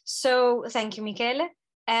on. So thank you, Michele.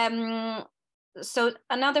 So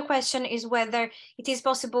another question is whether it is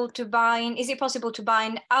possible to bind. Is it possible to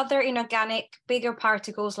bind other inorganic bigger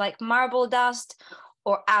particles like marble dust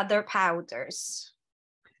or other powders?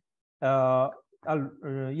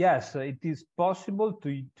 Yes, it is possible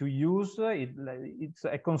to use it. It's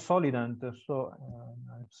a consolidant. So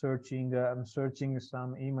I'm searching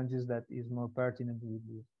some images that is more pertinent with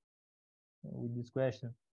this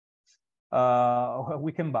question.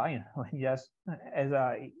 We can buy yes,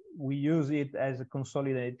 we use it as a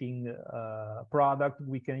consolidating product.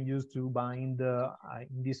 We can use to bind.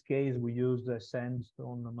 In this case, we use the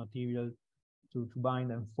sandstone material to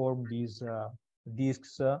bind and form these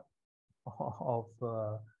discs of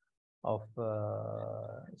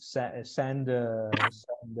sand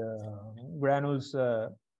granules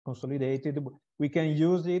consolidated. We can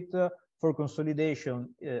use it for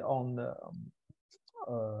consolidation on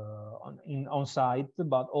site,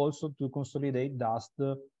 but also to consolidate dust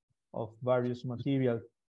of various materials.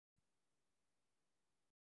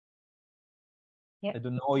 Yeah. I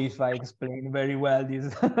don't know if I explained very well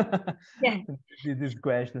this this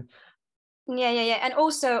question. Yeah. And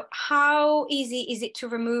also, how easy is it to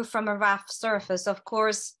remove from a rough surface? Of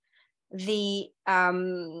course, the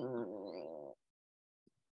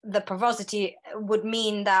porosity would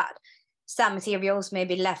mean that some materials may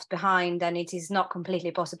be left behind and it is not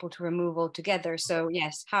completely possible to remove altogether. So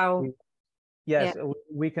yes, how? Yes, yeah.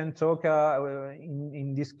 We can talk,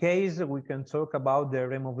 in this case, we can talk about the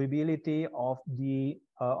removability of the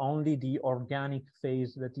only the organic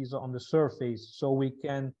phase that is on the surface. So we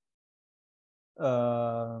can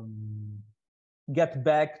get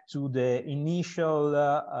back to the initial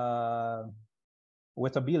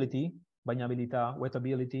wettability,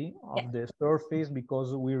 wettability of the surface,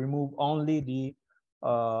 because we remove only the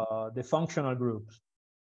functional groups.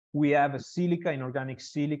 We have a silica, inorganic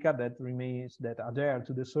silica that adhere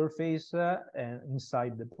to the surface, and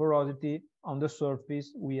inside the porosity on the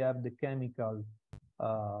surface we have the chemical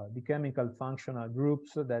functional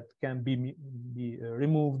groups that can be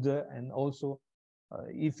removed. And also,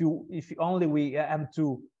 if only we have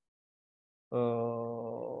to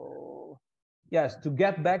to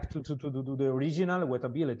get back to the original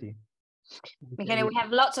wettability. Okay, we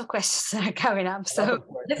have lots of questions coming up, so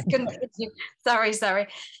let's continue. Sorry.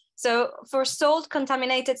 So for salt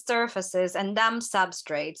contaminated surfaces and damp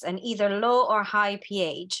substrates and either low or high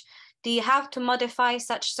pH, do you have to modify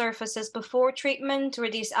such surfaces before treatment to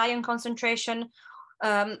reduce ion concentration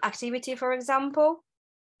activity, for example?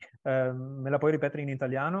 Me la puoi ripetere in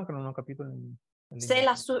italiano, che non ho capito? Se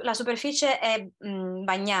la superficie è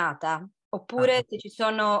bagnata, oppure se ci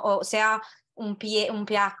sono, o se ha un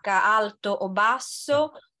pH alto o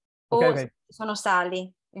basso, o se ci sono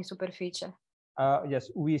sali in superficie. Yes,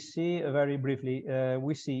 we see very briefly.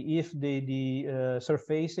 We see if the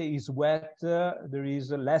surface is wet, there is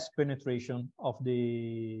less penetration of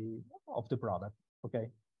the product. Okay,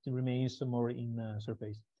 it remains more in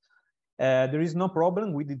surface. There is no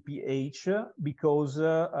problem with the pH because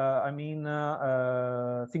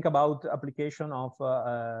think about application of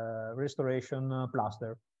restoration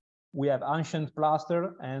plaster. We have ancient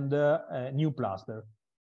plaster and new plaster.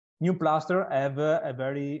 New plaster have a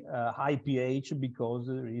very high pH because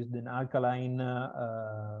there is an alkaline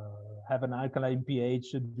have an alkaline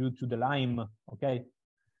pH due to the lime. Okay.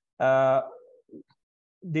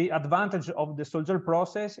 The advantage of the Sol-Gel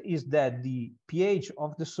process is that the pH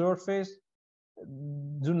of the surface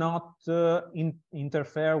do not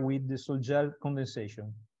interfere with the Sol-Gel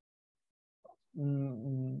condensation.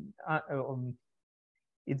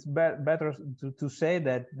 It's better to say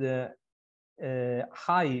that the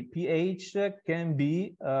high pH can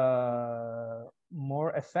be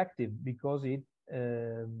more effective because it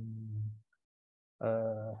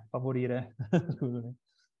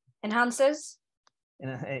enhances.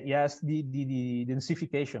 Yes, the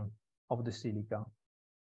densification of the silica.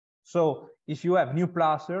 So if you have new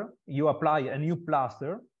plaster, you apply a new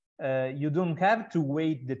plaster, you don't have to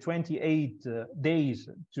wait the 28 days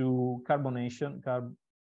to carbonation,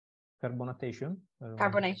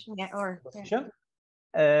 yeah, or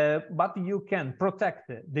but you can protect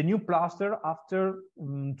the new plaster after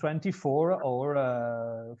 24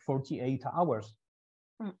 or 48 hours.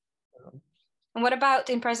 And what about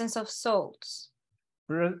in presence of salts?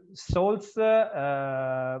 Salts,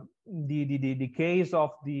 the case of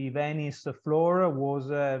the Venice floor was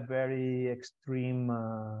a very extreme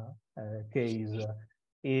case.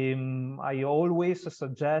 I always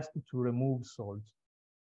suggest to remove salt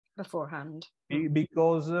beforehand,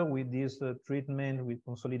 because with this treatment, with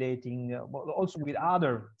consolidating, but also with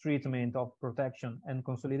other treatment of protection and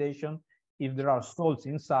consolidation, if there are salts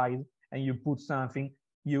inside and you put something,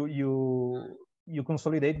 you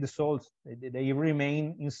consolidate the salts. They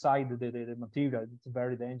remain inside the material. It's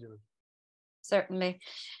very dangerous. Certainly.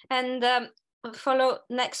 And follow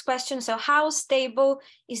next question. So how stable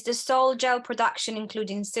is the sol gel production,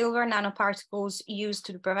 including silver nanoparticles used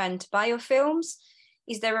to prevent biofilms?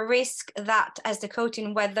 Is there a risk that as the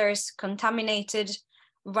coating weathers, contaminated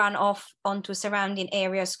runoff onto surrounding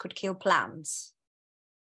areas could kill plants?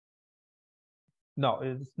 No,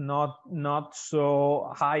 it's not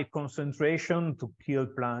so high concentration to kill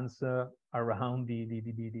plants around the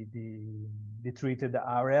treated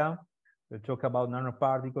area. We talk about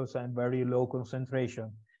nanoparticles and very low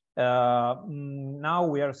concentration. Now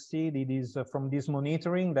we are seeing it is from this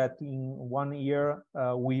monitoring that in 1 year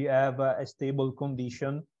we have a stable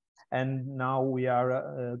condition, and now we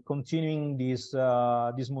are continuing this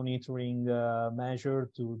this monitoring measure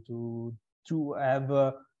to have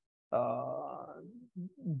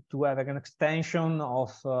an extension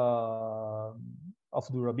of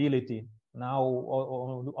durability. Now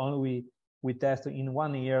only we test in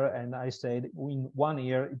 1 year, and I said in 1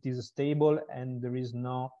 year it is stable and there is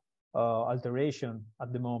no alteration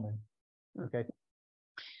at the moment. Okay.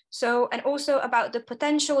 So, and also about the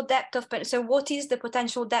potential depth of, so what is the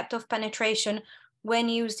potential depth of penetration when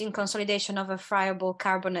used in consolidation of a friable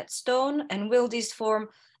carbonate stone, and will this form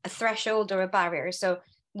a threshold or a barrier? So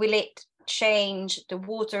will it change the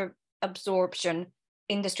water absorption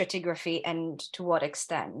in the stratigraphy, and to what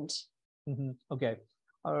extent? Okay.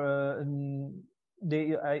 I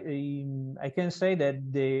can say that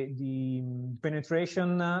the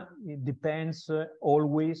penetration it depends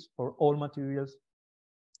always for all materials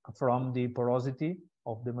from the porosity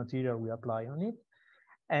of the material we apply on it,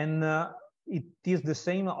 and it is the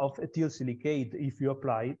same of ethyl silicate if you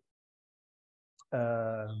apply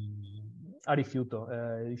a rifiuto,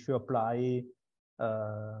 if you apply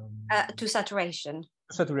to saturation.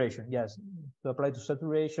 Saturation, yes. To apply to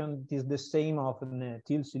saturation, it is the same of an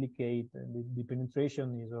ethyl silicate. The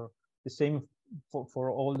penetration is the same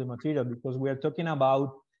for all the material, because we are talking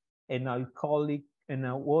about an alcoholic and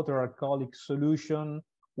a water alcoholic solution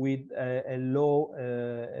with a low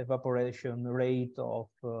evaporation rate of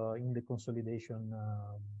in the consolidation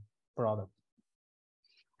product.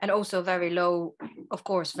 And also very low, of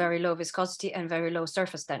course, very low viscosity and very low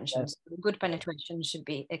surface tension. Yes. So good penetration should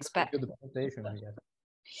be expected. Good penetration, yes.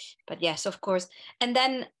 But yes, of course. And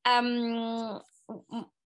then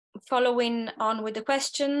following on with the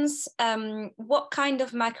questions, what kind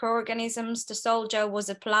of microorganisms the sol gel was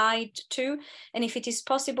applied to, and if it is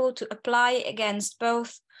possible to apply against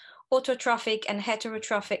both autotrophic and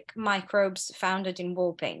heterotrophic microbes found in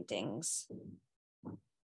wall paintings?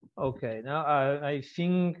 Okay, now I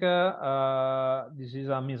think this is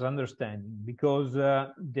a misunderstanding, because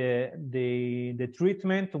the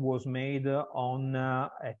treatment was made on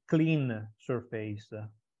a clean surface.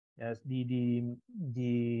 Yes, the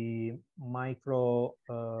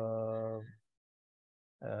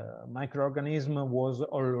microorganism was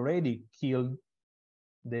already killed.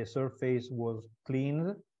 The surface was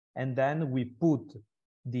cleaned, and then we put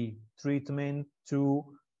the treatment to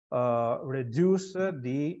reduce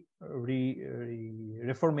the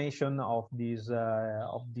reformation of these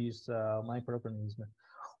microorganisms.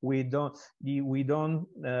 We don't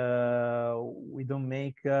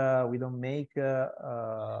make the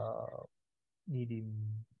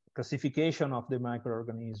classification of the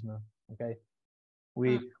microorganism. Okay,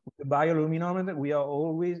 with the bioluminosity we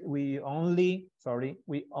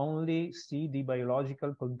only see the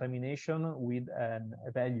biological contamination with a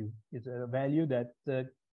value. It's a value that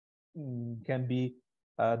can be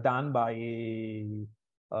done by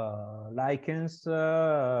lichens,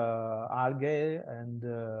 algae, and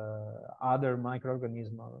other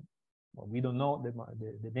microorganisms. Well, we don't know the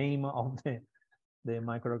name of the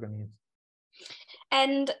microorganisms.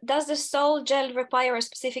 And does the sol gel require a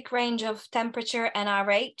specific range of temperature and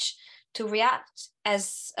RH to react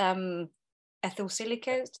as ethyl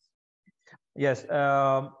silicate? Yes,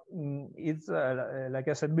 it's like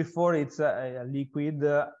I said before, it's a liquid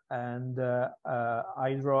and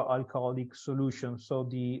hydroalcoholic solution. So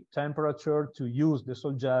the temperature to use the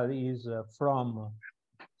sol gel is from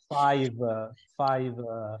 5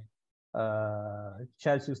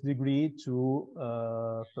 Celsius degree to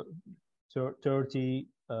 30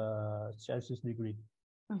 Celsius degree.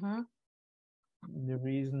 Mm-hmm. There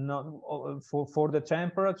is not for the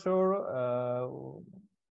temperature.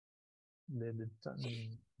 The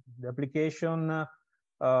application,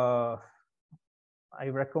 I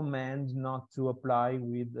recommend not to apply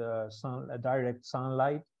with direct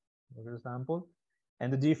sunlight, for example.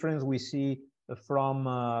 And the difference we see from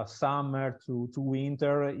summer to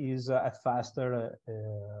winter is a faster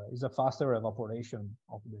evaporation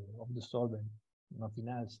of the solvent, nothing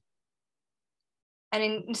else.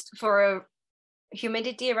 And for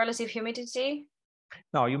humidity, relative humidity?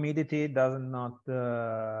 No, humidity does not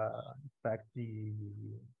affect the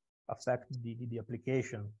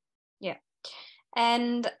application. Yeah.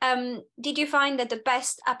 And did you find that the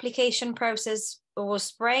best application process was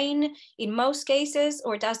spraying in most cases,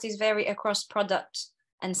 or does this vary across product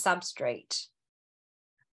and substrate?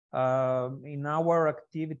 In our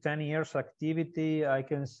activity, 10 years activity, I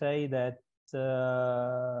can say that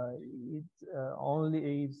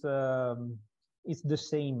it's the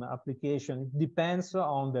same application. It depends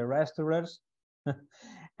on the restaurants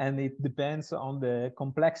and it depends on the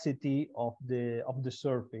complexity of the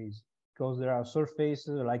surface, because there are surfaces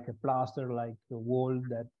like a plaster, like a wall,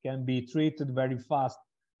 that can be treated very fast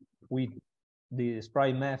with the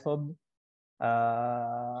spray method.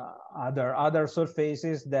 Other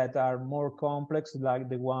surfaces that are more complex, like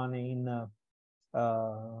the one in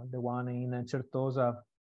Certosa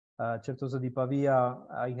di Pavia.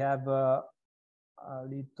 I have a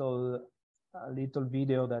little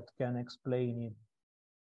video that can explain it.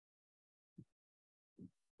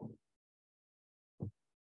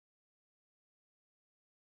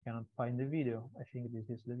 Cannot find the video. I think this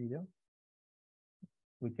is the video.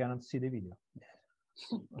 We cannot see the video.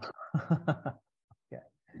 Okay.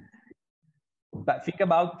 But think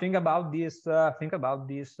about this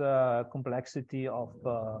complexity of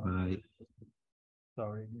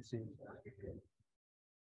sorry, this is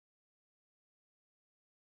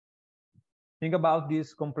think about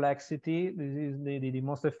this complexity. This is the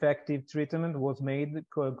most effective treatment was made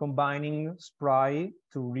combining spray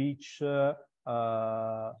to reach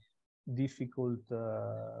difficult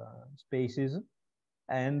spaces,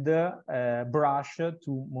 and brush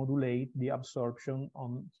to modulate the absorption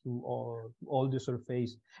onto all the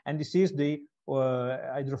surface. And this is the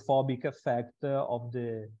hydrophobic effect of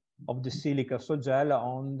the silica sol-gel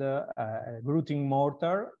on the grouting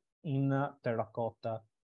mortar in terracotta.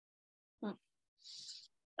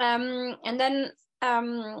 And then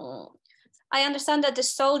I understand that the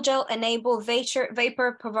sol-gel enable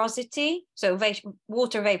vapor porosity, so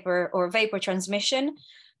water vapor or vapor transmission,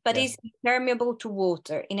 but is impermeable to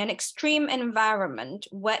water. In an extreme environment,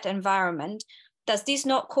 wet environment, does this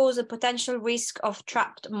not cause a potential risk of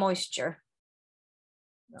trapped moisture?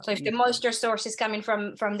 No, so if the moisture source is coming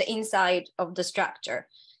from the inside of the structure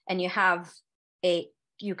and you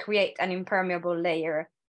create an impermeable layer,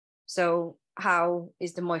 so how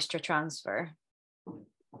is the moisture transfer?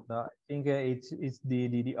 I think it's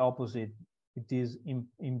the opposite. It is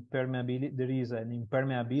impermeability. There is an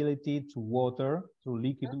impermeability to water, to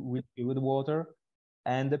liquid water,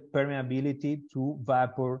 and permeability to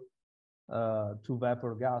vapor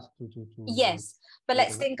gas. Yes, but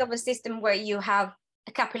let's think of a system where you have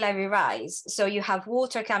a capillary rise. So you have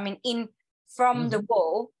water coming in from the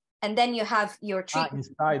wall, and then you have your treatment.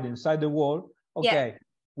 Inside the wall. Okay. Yeah.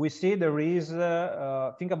 We see there is,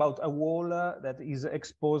 think about a wall that is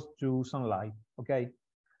exposed to sunlight, okay?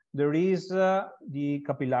 There is the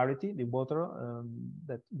capillarity, the water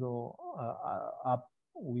that go up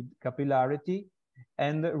with capillarity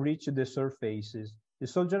and reach the surfaces. The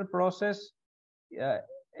sol-gel process, the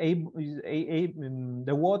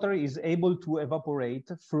water is able to evaporate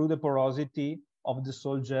through the porosity of the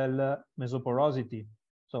sol-gel mesoporosity.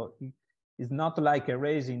 So it's not like a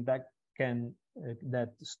resin that can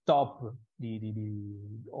that stop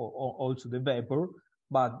also the vapor,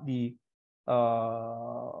 but the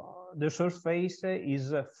surface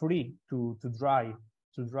is free to dry.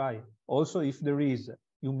 Also, if there is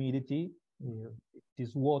humidity, it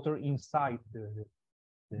is water inside the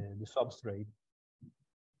substrate.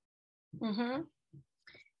 Mm-hmm.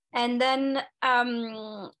 And then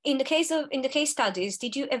in the case studies,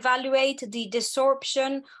 did you evaluate the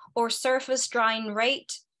desorption or surface drying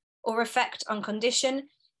rate or effect on condition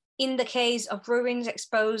in the case of ruins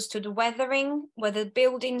exposed to the weathering, whether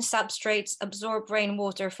building substrates absorb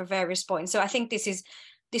rainwater for various points? So I think this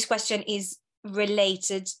question is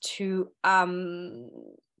related to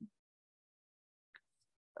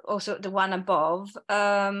also the one above.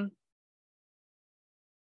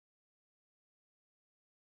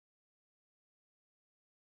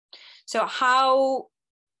 So how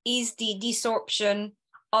is the desorption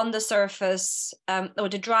on the surface or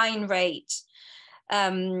the drying rate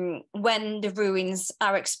when the ruins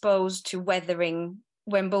are exposed to weathering,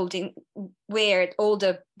 where all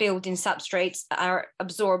the building substrates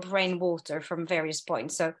absorb rainwater from various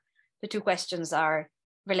points? So the two questions are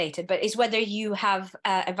related, but it's whether you have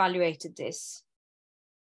evaluated this.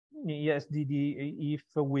 Yes, if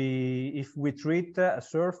we treat a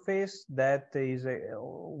surface that is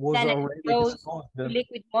was then already exposed to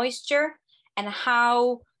liquid moisture, and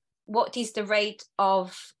what is the rate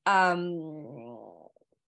of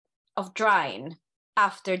of drying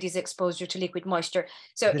after this exposure to liquid moisture.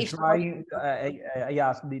 So the if dry, I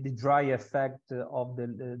asked the dry effect of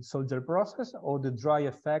the sol gel process, or the dry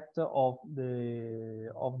effect of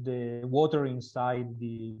the water inside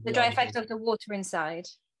the dry object? effect of the water inside.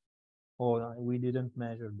 Oh, we didn't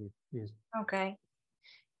measure this. Okay,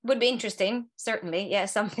 would be interesting, certainly. Yeah,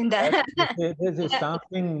 something that this is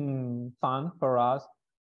something fun for us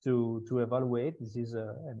to evaluate. This is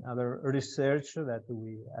another research that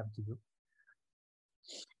we have to do.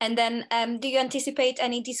 And then do you anticipate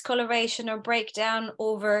any discoloration or breakdown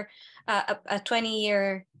over a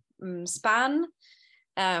 20-year span?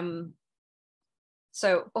 So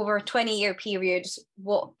over a 20-year period,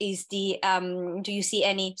 what is the, do you see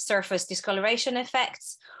any surface discoloration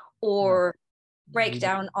effects or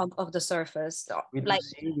breakdown of the surface? We don't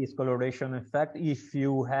see discoloration effect if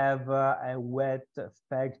you have a wet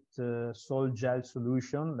effect sol gel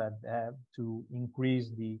solution that have to increase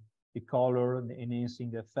the color, the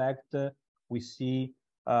enhancing effect. We see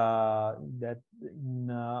that in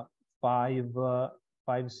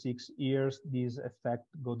 5-6 years, this effect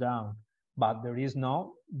go down. But there is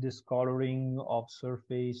no discoloring of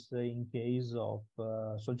surface in case of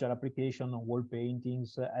sol gel application on wall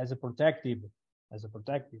paintings as a protective.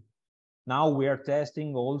 Now we are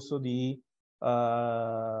testing also the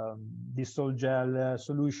sol gel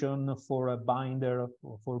solution for a binder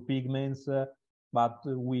for pigments, but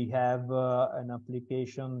we have an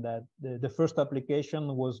application that the first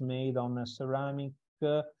application was made on a ceramic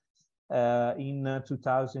in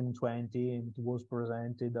 2020, and it was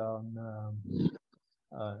presented on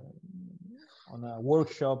a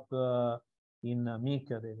workshop in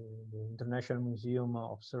MICA, the International Museum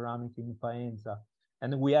of Ceramic in Faenza.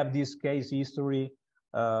 And we have this case history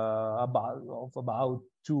of about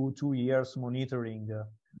two years monitoring.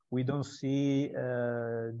 We don't see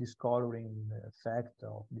discoloring effect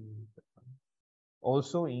of the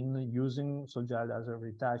also in using sol gel as a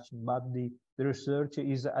retouching, but the research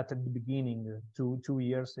is at the beginning. 2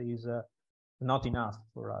 years is not enough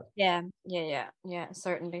for us. Yeah,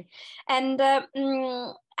 certainly. And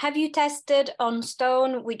have you tested on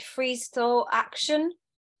stone with freeze thaw action?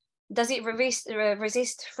 Does it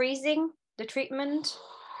resist freezing, the treatment?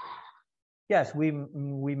 Yes, we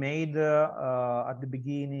made at the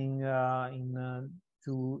beginning in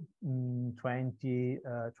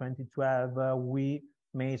 2012, we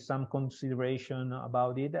made some consideration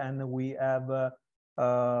about it, and we have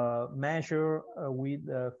measure with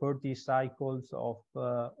 30 cycles of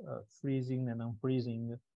freezing and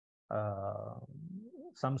unfreezing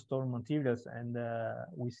some stone materials, and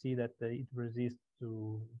we see that it resists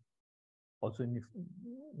to also in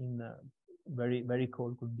very, very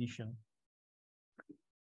cold condition.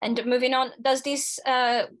 And moving on, does this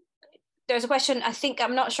there's a question, I think,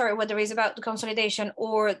 I'm not sure whether it's about the consolidation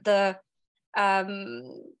or the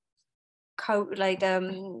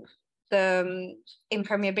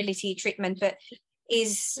impermeability treatment, but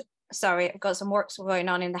sorry, I've got some works going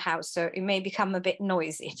on in the house, so it may become a bit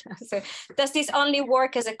noisy. So does this only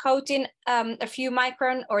work as a coating a few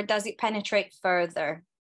micron, or does it penetrate further?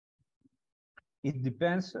 It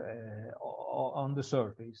depends on the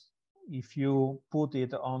surface. If you put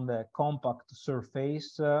it on the compact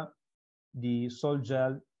surface, the sol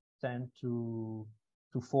gel tend to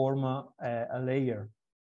form a layer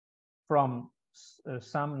from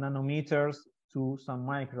some nanometers to some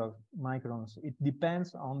microns. It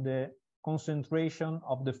depends on the concentration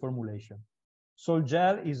of the formulation. Sol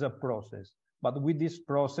gel is a process, but with this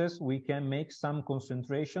process we can make some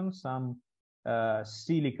concentration, some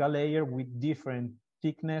silica layer with different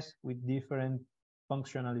thickness, with different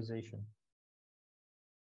functionalization.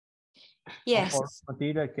 Yes.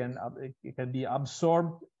 Material can be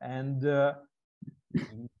absorbed, and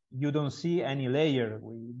you don't see any layer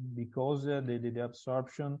because the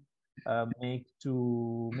absorption make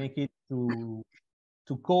it to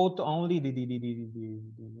coat only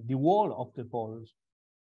the wall of the pores.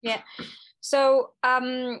 Yeah. So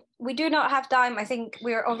we do not have time. I think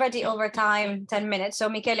we're already over time, 10 minutes. So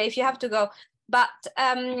Michele, if you have to go, but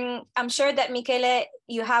I'm sure that Michele,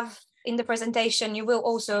 you have in the presentation, you will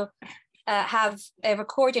also have a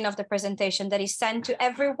recording of the presentation that is sent to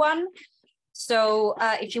everyone. So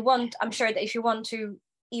if you want, I'm sure that if you want to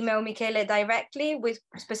email Michele directly with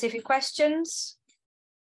specific questions,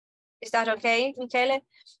 is that okay, Michele?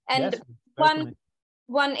 And yes,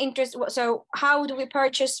 one interest, so how do we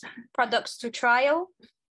purchase products to trial?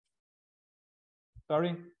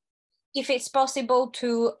 Sorry? If it's possible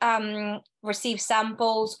to receive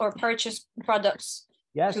samples or purchase products.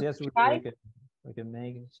 Yes, we can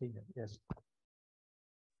make it, see that, yes.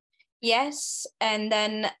 Yes, and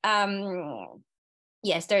then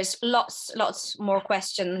Yes, there's lots more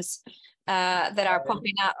questions that are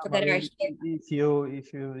popping up that are here.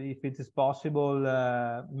 If it is possible,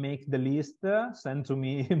 make the list, send to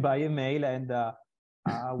me by email, and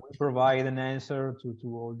I will provide an answer to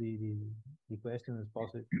all the questions as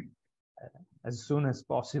possible, as soon as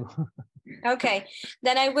possible. Okay,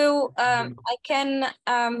 then I will.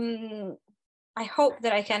 I hope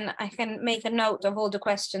that I can make a note of all the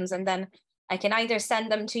questions, and then I can either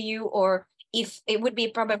send them to you, or if it would be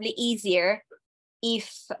probably easier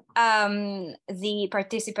if the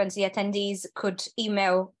participants, the attendees, could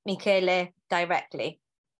email Michele directly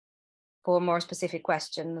for more specific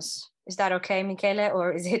questions. Is that okay, Michele,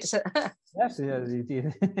 or is it? Yes, it is. It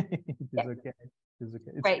is yeah. Okay. It's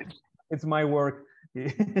okay. Great. It's my work.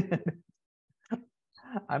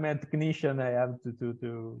 I'm a technician. I have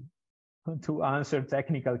to answer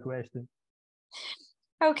technical questions.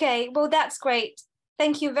 Okay, well, that's great.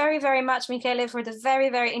 Thank you very, very much, Michele, for the very,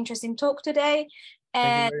 very interesting talk today.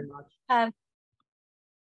 Thank you very much.